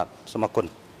ផងដែរបាទសូមអរគុណ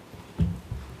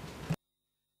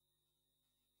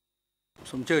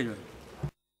សូមអញ្ជើញ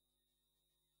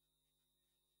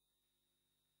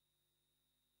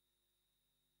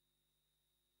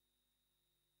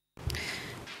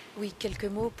Oui, quelques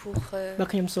mots pour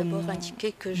d'abord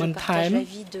indiquer que je partage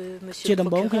l'avis de Monsieur le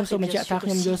procureur et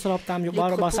bien sûr aussi les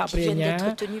propos qui viennent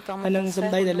d'être tenus par mon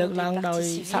confrère au nom des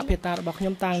parties civiles.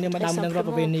 Je voudrais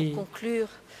simplement pour conclure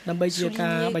ដើម្បីជា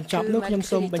ការបញ្ចប់នោះខ្ញុំ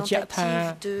សូមបញ្ជាក់ថា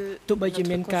ទោះបីជា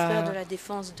មានការ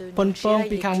ប៉ុនប៉ង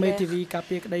ពីខាងមេធាវីការ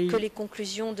ពារក្តី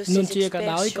នួនជាក៏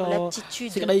ដោយក៏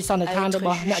សេចក្តីសន្និដ្ឋានរប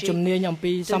ស់អ្នកជំនាញអំ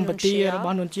ពីសម្បត្តិរប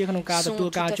ស់នួនជាក្នុងការទទួល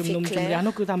ការជំនុំជម្រះ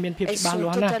នោះគឺថាមានភាពច្បាស់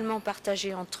លាស់ណាស់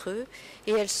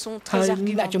et elles sont très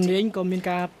argumentées. អ្នកជំនាញក៏មាន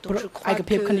ការឯក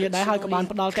ភាពគ្នាដែរហើយក៏បាន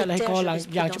ផ្ដល់កលិករឡើង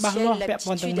យ៉ាងច្បាស់លាស់ពាក់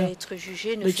ព័ន្ធទៅនឹង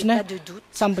ដូច្នេះ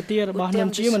សម្បត្តិរបស់នួន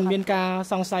ជាមិនមានការ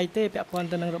សង្ស័យទេពាក់ព័ន្ធ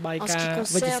ទៅនឹងរបាយការណ៍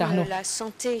វិទ្យាសាស្ត្រនោះ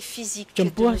ចំ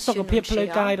ពោះសុខភាពផ្លូវ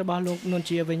កាយរបស់លោកនួន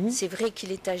ជាវិញ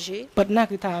ពិតណាស់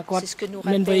គឺថាគាត់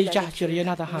មានវ័យចាស់ជរា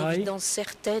ណាស់ទៅហើយ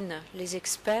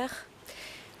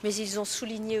mais ils ont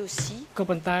souligné aussi ក៏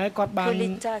ប៉ុន្តែគាត់បាន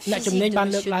អ្នកជំនាញបាន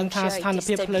លើកឡើងថាស្ថាន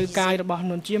ភាពផ្លូវកាយរបស់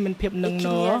នួនជាមានភាពនឹងន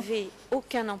រ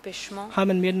ហើយ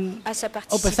มันមាន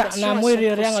ឧបសគ្គណាមួយ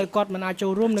រារាំងឲ្យគាត់មិនអាចចូ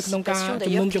លរួមនៅក្នុងការ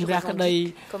ជំនុំជម្រះក្តី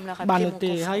បាននោះ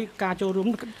ទេហើយការចូលរួម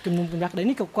ជំនុំជម្រះក្តី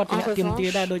នេះក៏គាត់ជាអ្នកទាមទារ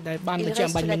ដែរដោយដែលបានបញ្ជាក់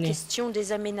បាញ់មិញនេះ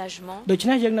ដូច្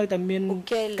នេះយើងនៅតែមាន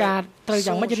ការត្រូវ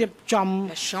យ៉ាងម៉េចរៀបចំ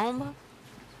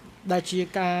ដែលជា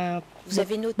ការ Vous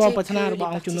avez noté que les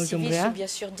parties civiles sont bien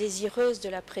sûr désireuses de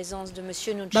la présence de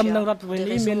Monsieur Nunchia, pour des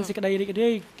raisons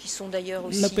qui sont d'ailleurs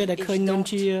aussi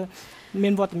évidentes. En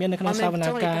même temps, les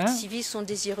parties civiles sont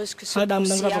désireuses que ce procès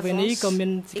avance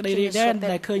et qu'il ne soit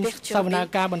pas perturbé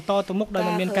par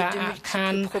de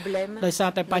multiples problèmes, notamment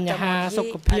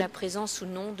liés à la présence ou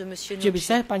non de Monsieur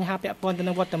Nunchia.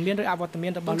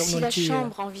 Donc si la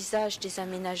Chambre envisage des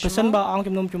aménagements,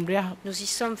 nous y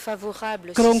sommes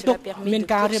favorables si cela permet de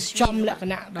poursuivre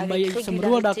avec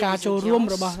régularité les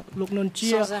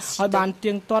audiences.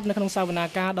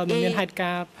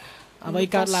 Nous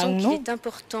pensons qu'il est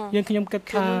important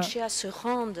que Nunchia se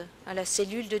rende à la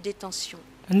cellule de détention.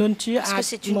 Parce que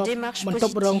c'est une démarche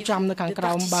positive de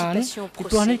participation au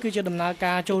procès. Et que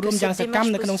cette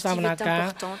démarche positive est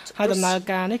importante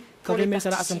aussi pour les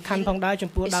parties civiles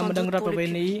et sans doute pour le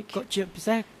public.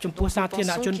 Donc nous pensons qu'il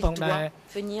doit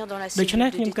venir dans la cellule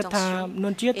de détention et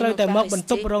non pas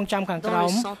rester dans le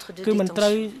centre de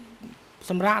détention.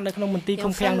 Et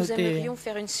enfin, nous aimerions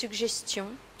faire une suggestion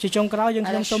à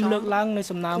la Chambre,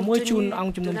 compte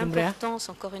tenu de l'importance,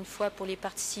 encore une fois, pour les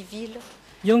parties civiles,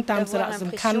 d'avoir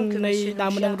l'impression que M.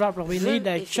 Nunchia veut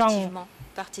effectivement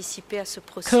participer à ce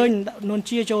procès.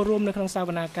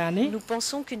 Nous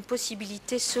pensons qu'une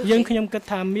possibilité serait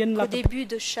qu'au début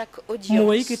de chaque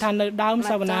audience, matin et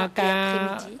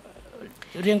après-midi,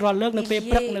 រៀងរាល់លើកនៅពេល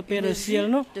ព្រឹកនៅពេលរសៀល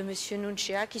នោះ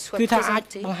គឺថាអាច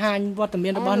បង្ហាញវត្តមា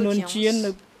នរបស់នួនជា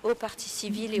នៅ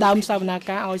ដើមសវនា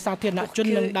ការឲ្យសាធារណជន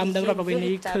និងដើមដឹងរដ្ឋប្រវេ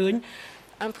ណីឃើញ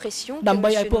impression que ដើម្បី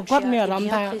ឲ្យ M. ពួកគាត់មានអារម្ម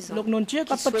ណ៍ Nunchia ថា est bien លោក présent. នួនជា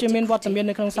គាត់ពិតជាមានវត្តមាន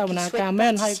នៅក្នុងសវនាការមែ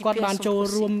នហើយគាត់បានចូល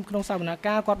រួមក្នុងសវនា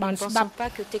ការគាត់បានស្ដាប់ Pas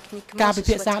que techniquement ការ ce ពិ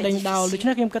ភា soit ក្សា très ដេញដោល ដូ difficile. ច្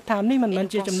នេះខ្ញុំគិតថានេះមិនមែន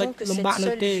ជាចំណុចលំបាក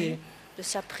នោះទេ De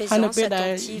sa ហើយនៅ présence ពេលដែល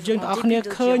attentive យើងទាំងអស់ en គ្នា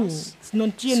début ឃើញ d'audience នួ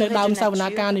នជានៅដើមសវនា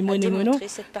ការនីមួយៗនោះ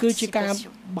គឺជាការ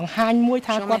បង្ហាញមួយ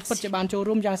ថាគាត់ពិតជាបានចូល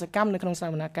រួមយ៉ាងសកម្មនៅក្នុងស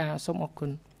វនាការសូមអរគុណ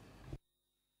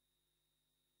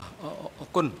អរ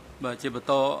គុណបាទជាបន្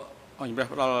តអង្គព្រះ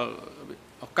ផ្ដល់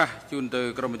ឱកាសជូនទៅ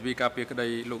ក្រុមវិទ្យាការពារក្តី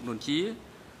លោកនួនជា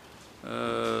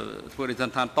ធ្វើរិទ្ធិ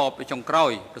ដ្ឋានតបចុងក្រោ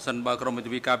យប្រសិនបើក្រុមវិ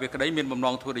ទ្យាការពារក្តីមានបំណ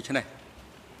ងធ្វើដូច្នេះ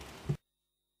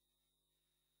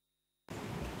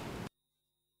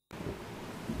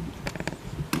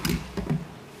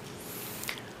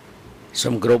សូ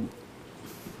មគ្រប់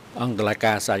អង្គតុលា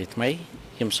ការសាជាថ្មី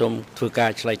ខ្ញុំសូមធ្វើការ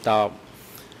ឆ្លើយតប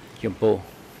ចំពោះ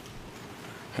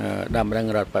ដំណឹង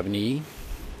រដ្ឋបាលនី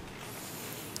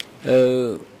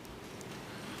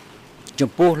ចំ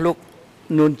ពោះលោក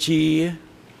នួនជា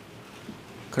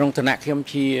ក្នុងឋានៈខ្ញុំ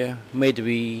ជាមេធា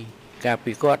វីការ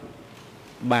ពីគាត់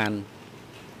បាន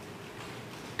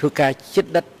ធ្វើការចិត្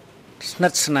តដិតស្និ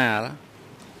ទ្ធស្នាល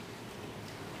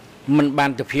មិនបាន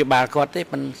ទៅព្យាបាលគាត់ទេ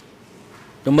មិន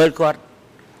ទៅមើលគាត់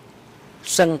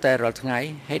សឹងតែរាល់ថ្ងៃ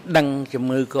ហើយដឹងជំ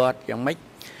ងឺគាត់យ៉ាងម៉េច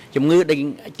ជំងឺដែល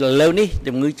ឥឡូវនេះ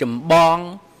ជំងឺចម្បង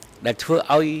ដែលធ្វើ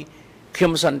ឲ្យខ្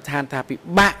ញុំសន្និដ្ឋានថាពិ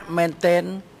បាកមែនទែន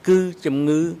គឺជំ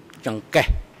ងឺចង្កេះ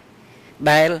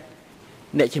ដែល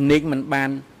អ្នកជំនាញមិនបាន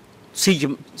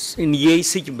និយាយ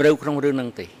ស៊ីជម្រៅក្នុងរឿងហ្នឹង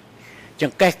ទេច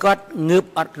ង្កេះគាត់ងើប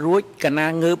អត់រួចកាលណា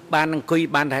ងើបបានអង្គុយ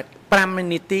បានតែ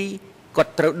5នាទីគា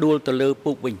ត់ត្រូវដួលទៅលើ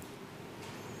ពូកវិញ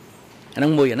អាហ្នឹ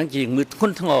ងមួយអាហ្នឹងជាជំងឺធ្ង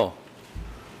ន់ធ្ងរ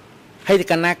ហើយតែ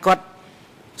កាលណាគាត់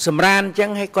សម្រានអញ្ចឹង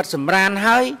ហើយគាត់សម្រាន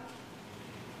ហើយ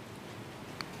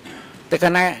តែកា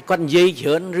លណាគាត់និយាយច្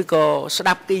រើនឬក៏ស្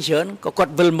ដាប់ទីច្រើនក៏គា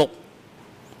ត់វិលមុខ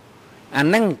អា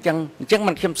ហ្នឹងអញ្ចឹង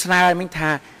មិនខ្ញុំស្នើឲ្យមិញថា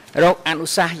រកអនុ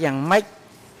សាសន៍យ៉ាងម៉េច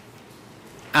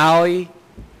ឲ្យ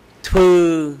ធ្វើ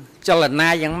ចលនា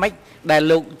យ៉ាងម៉េចដែល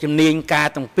លោកជំនាញការ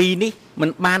ទាំងពីរនេះមិន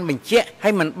បានបញ្ជាក់ហើ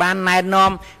យមិនបានណែ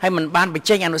នាំហើយមិនបានបញ្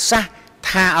ចេញអនុសាសន៍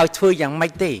ថាឲ្យធ្វើយ៉ាងម៉េ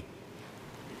ចទេ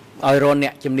ឲ្យរកអ្ន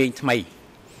កជំនាញថ្មី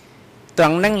ត្រ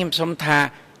ង់ហ្នឹងខ្ញុំសូមថា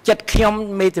ចិត្តខ្ញុំ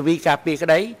មេធាវីការពារក្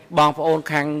តីបងប្អូន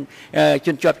ខាងជ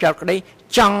នជាប់ចោតក្តី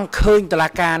ចង់ឃើញតុលា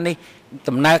ការនេះ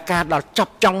ដំណើរការដល់ច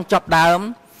ប់ចុងចប់ដើម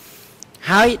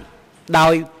ហើយដោ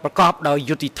យប្រកបដោយ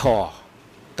យុត្តិធម៌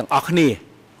ទាំងអស់គ្នា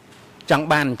ចង់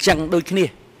បានអញ្ចឹងដូចគ្នា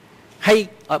ហើយ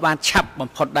ឲ្យបានឆាប់បំ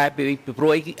ផុតដែរពីព្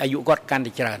រោះអាយុគាត់កាន់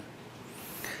តែច្រើន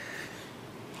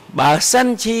បើសិន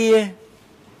ជា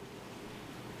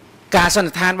ការសន្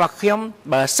និដ្ឋានរបស់ខ្ញុំ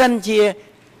បើសិនជា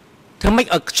ធ្វើម៉េច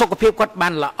ឲ្យសុខភាពគាត់បា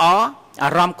នល្អអា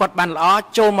រម្មណ៍គាត់បានល្អ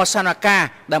ចូលមកសវនកម្ម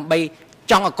ដើម្បី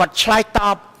ចង់ឲ្យគាត់ឆ្លើយត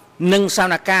បនឹងសវ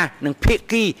នកម្មនឹងភា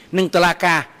គីនឹងតុលា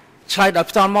ការឆ្លើយដោយ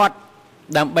ផ្ទាល់មាត់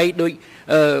ដើម្បីដូច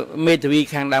មេធាវី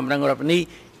ខាងដើមរងរដ្ឋនី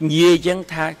និយាយចឹង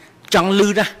ថាចង់លឺ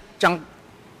ណាស់ចង់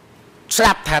ស្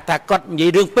ដាប់ថាគាត់និយាយ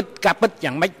រឿងពិតការពិត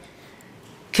យ៉ាងម៉េច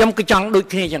ខ្ញុំក៏ចង់ដូច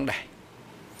គ្នាចឹងដែរ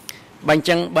បើអញ្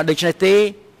ចឹងបើដូច្នេះទេ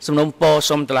សំណុំពរ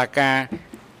សូមតុលាការ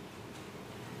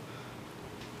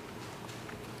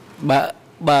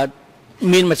បើ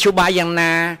មានមធ្យោបាយយ៉ាង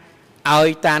ណាឲ្យ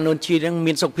តានួនជានឹង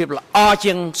មានសុខភាពល្អ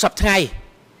ជាងសប្តាហ៍ថ្ងៃ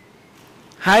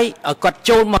ហើយឲ្យគាត់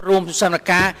ចូលមករួមសកម្ម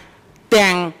ភាព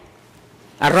ទាំង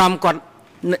អារម្មណ៍គាត់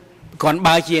គ្រាន់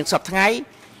បើជាងសប្តាហ៍ថ្ងៃ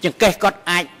ចង្កេះគាត់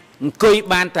អាចអង្គុយ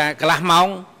បានតែកន្លះម៉ោង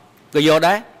ក៏យក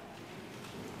ដែរ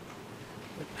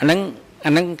អាហ្នឹ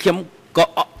ងខ្ញុំក៏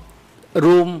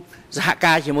រួមសហ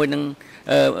ការជាមួយនឹង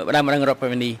បណ្ដាំរងរដ្ឋបា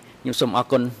លនីខ្ញុំសូមអរ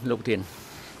គុណលោកប្រធាន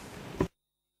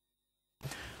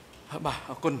បាទ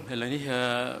អរគុណឥឡូវនេះ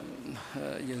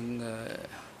យើង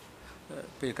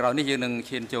ពេលក្រោយនេះយើងនឹង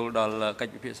ឈានចូលដល់កិ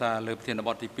ច្ចពិភាក្សាលើប្រធានប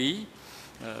ទទី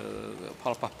2ផ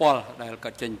លប៉ះពាល់ដែលកើ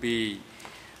តចេញពី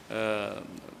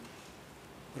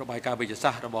របាយការណ៍វិទ្យាសា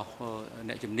ស្ត្ររបស់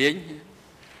អ្នកជំនាញ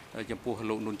ចំពោះ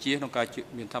លោកនួនជាក្នុងការ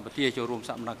មានសម្បទាចូលរួម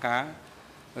សកម្មភា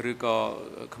ពឬក៏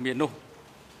គ្មាននោះ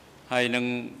ហើយនឹង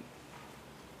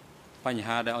បញ្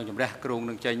ហាដែលអង្គជំរះគ្រង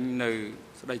នឹងចេញនៅ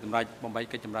ស្ដីសម្រាប់បំបី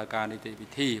កិច្ចចម្រើការនីតិវិ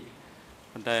ធី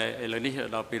ប៉ុន្តែឥឡូវនេះ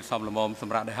ដល់ពេលសំលមស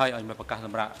ម្រាប់ដែរហើយឲ្យមកប្រកាសស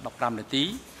ម្រាប់15នាទី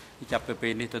ចាប់ពីពេ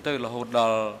លនេះទៅរហូតដ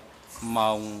ល់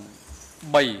ម៉ោង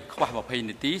3ខ្វះ20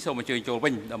នាទីសូមអញ្ជើញចូលវិ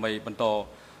ញដើម្បីបន្ត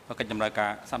កិច្ចដំណើរកា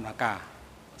រសកម្មភាព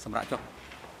សម្រាប់ចុះ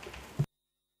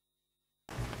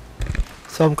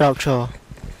សូមក្រោកឈរ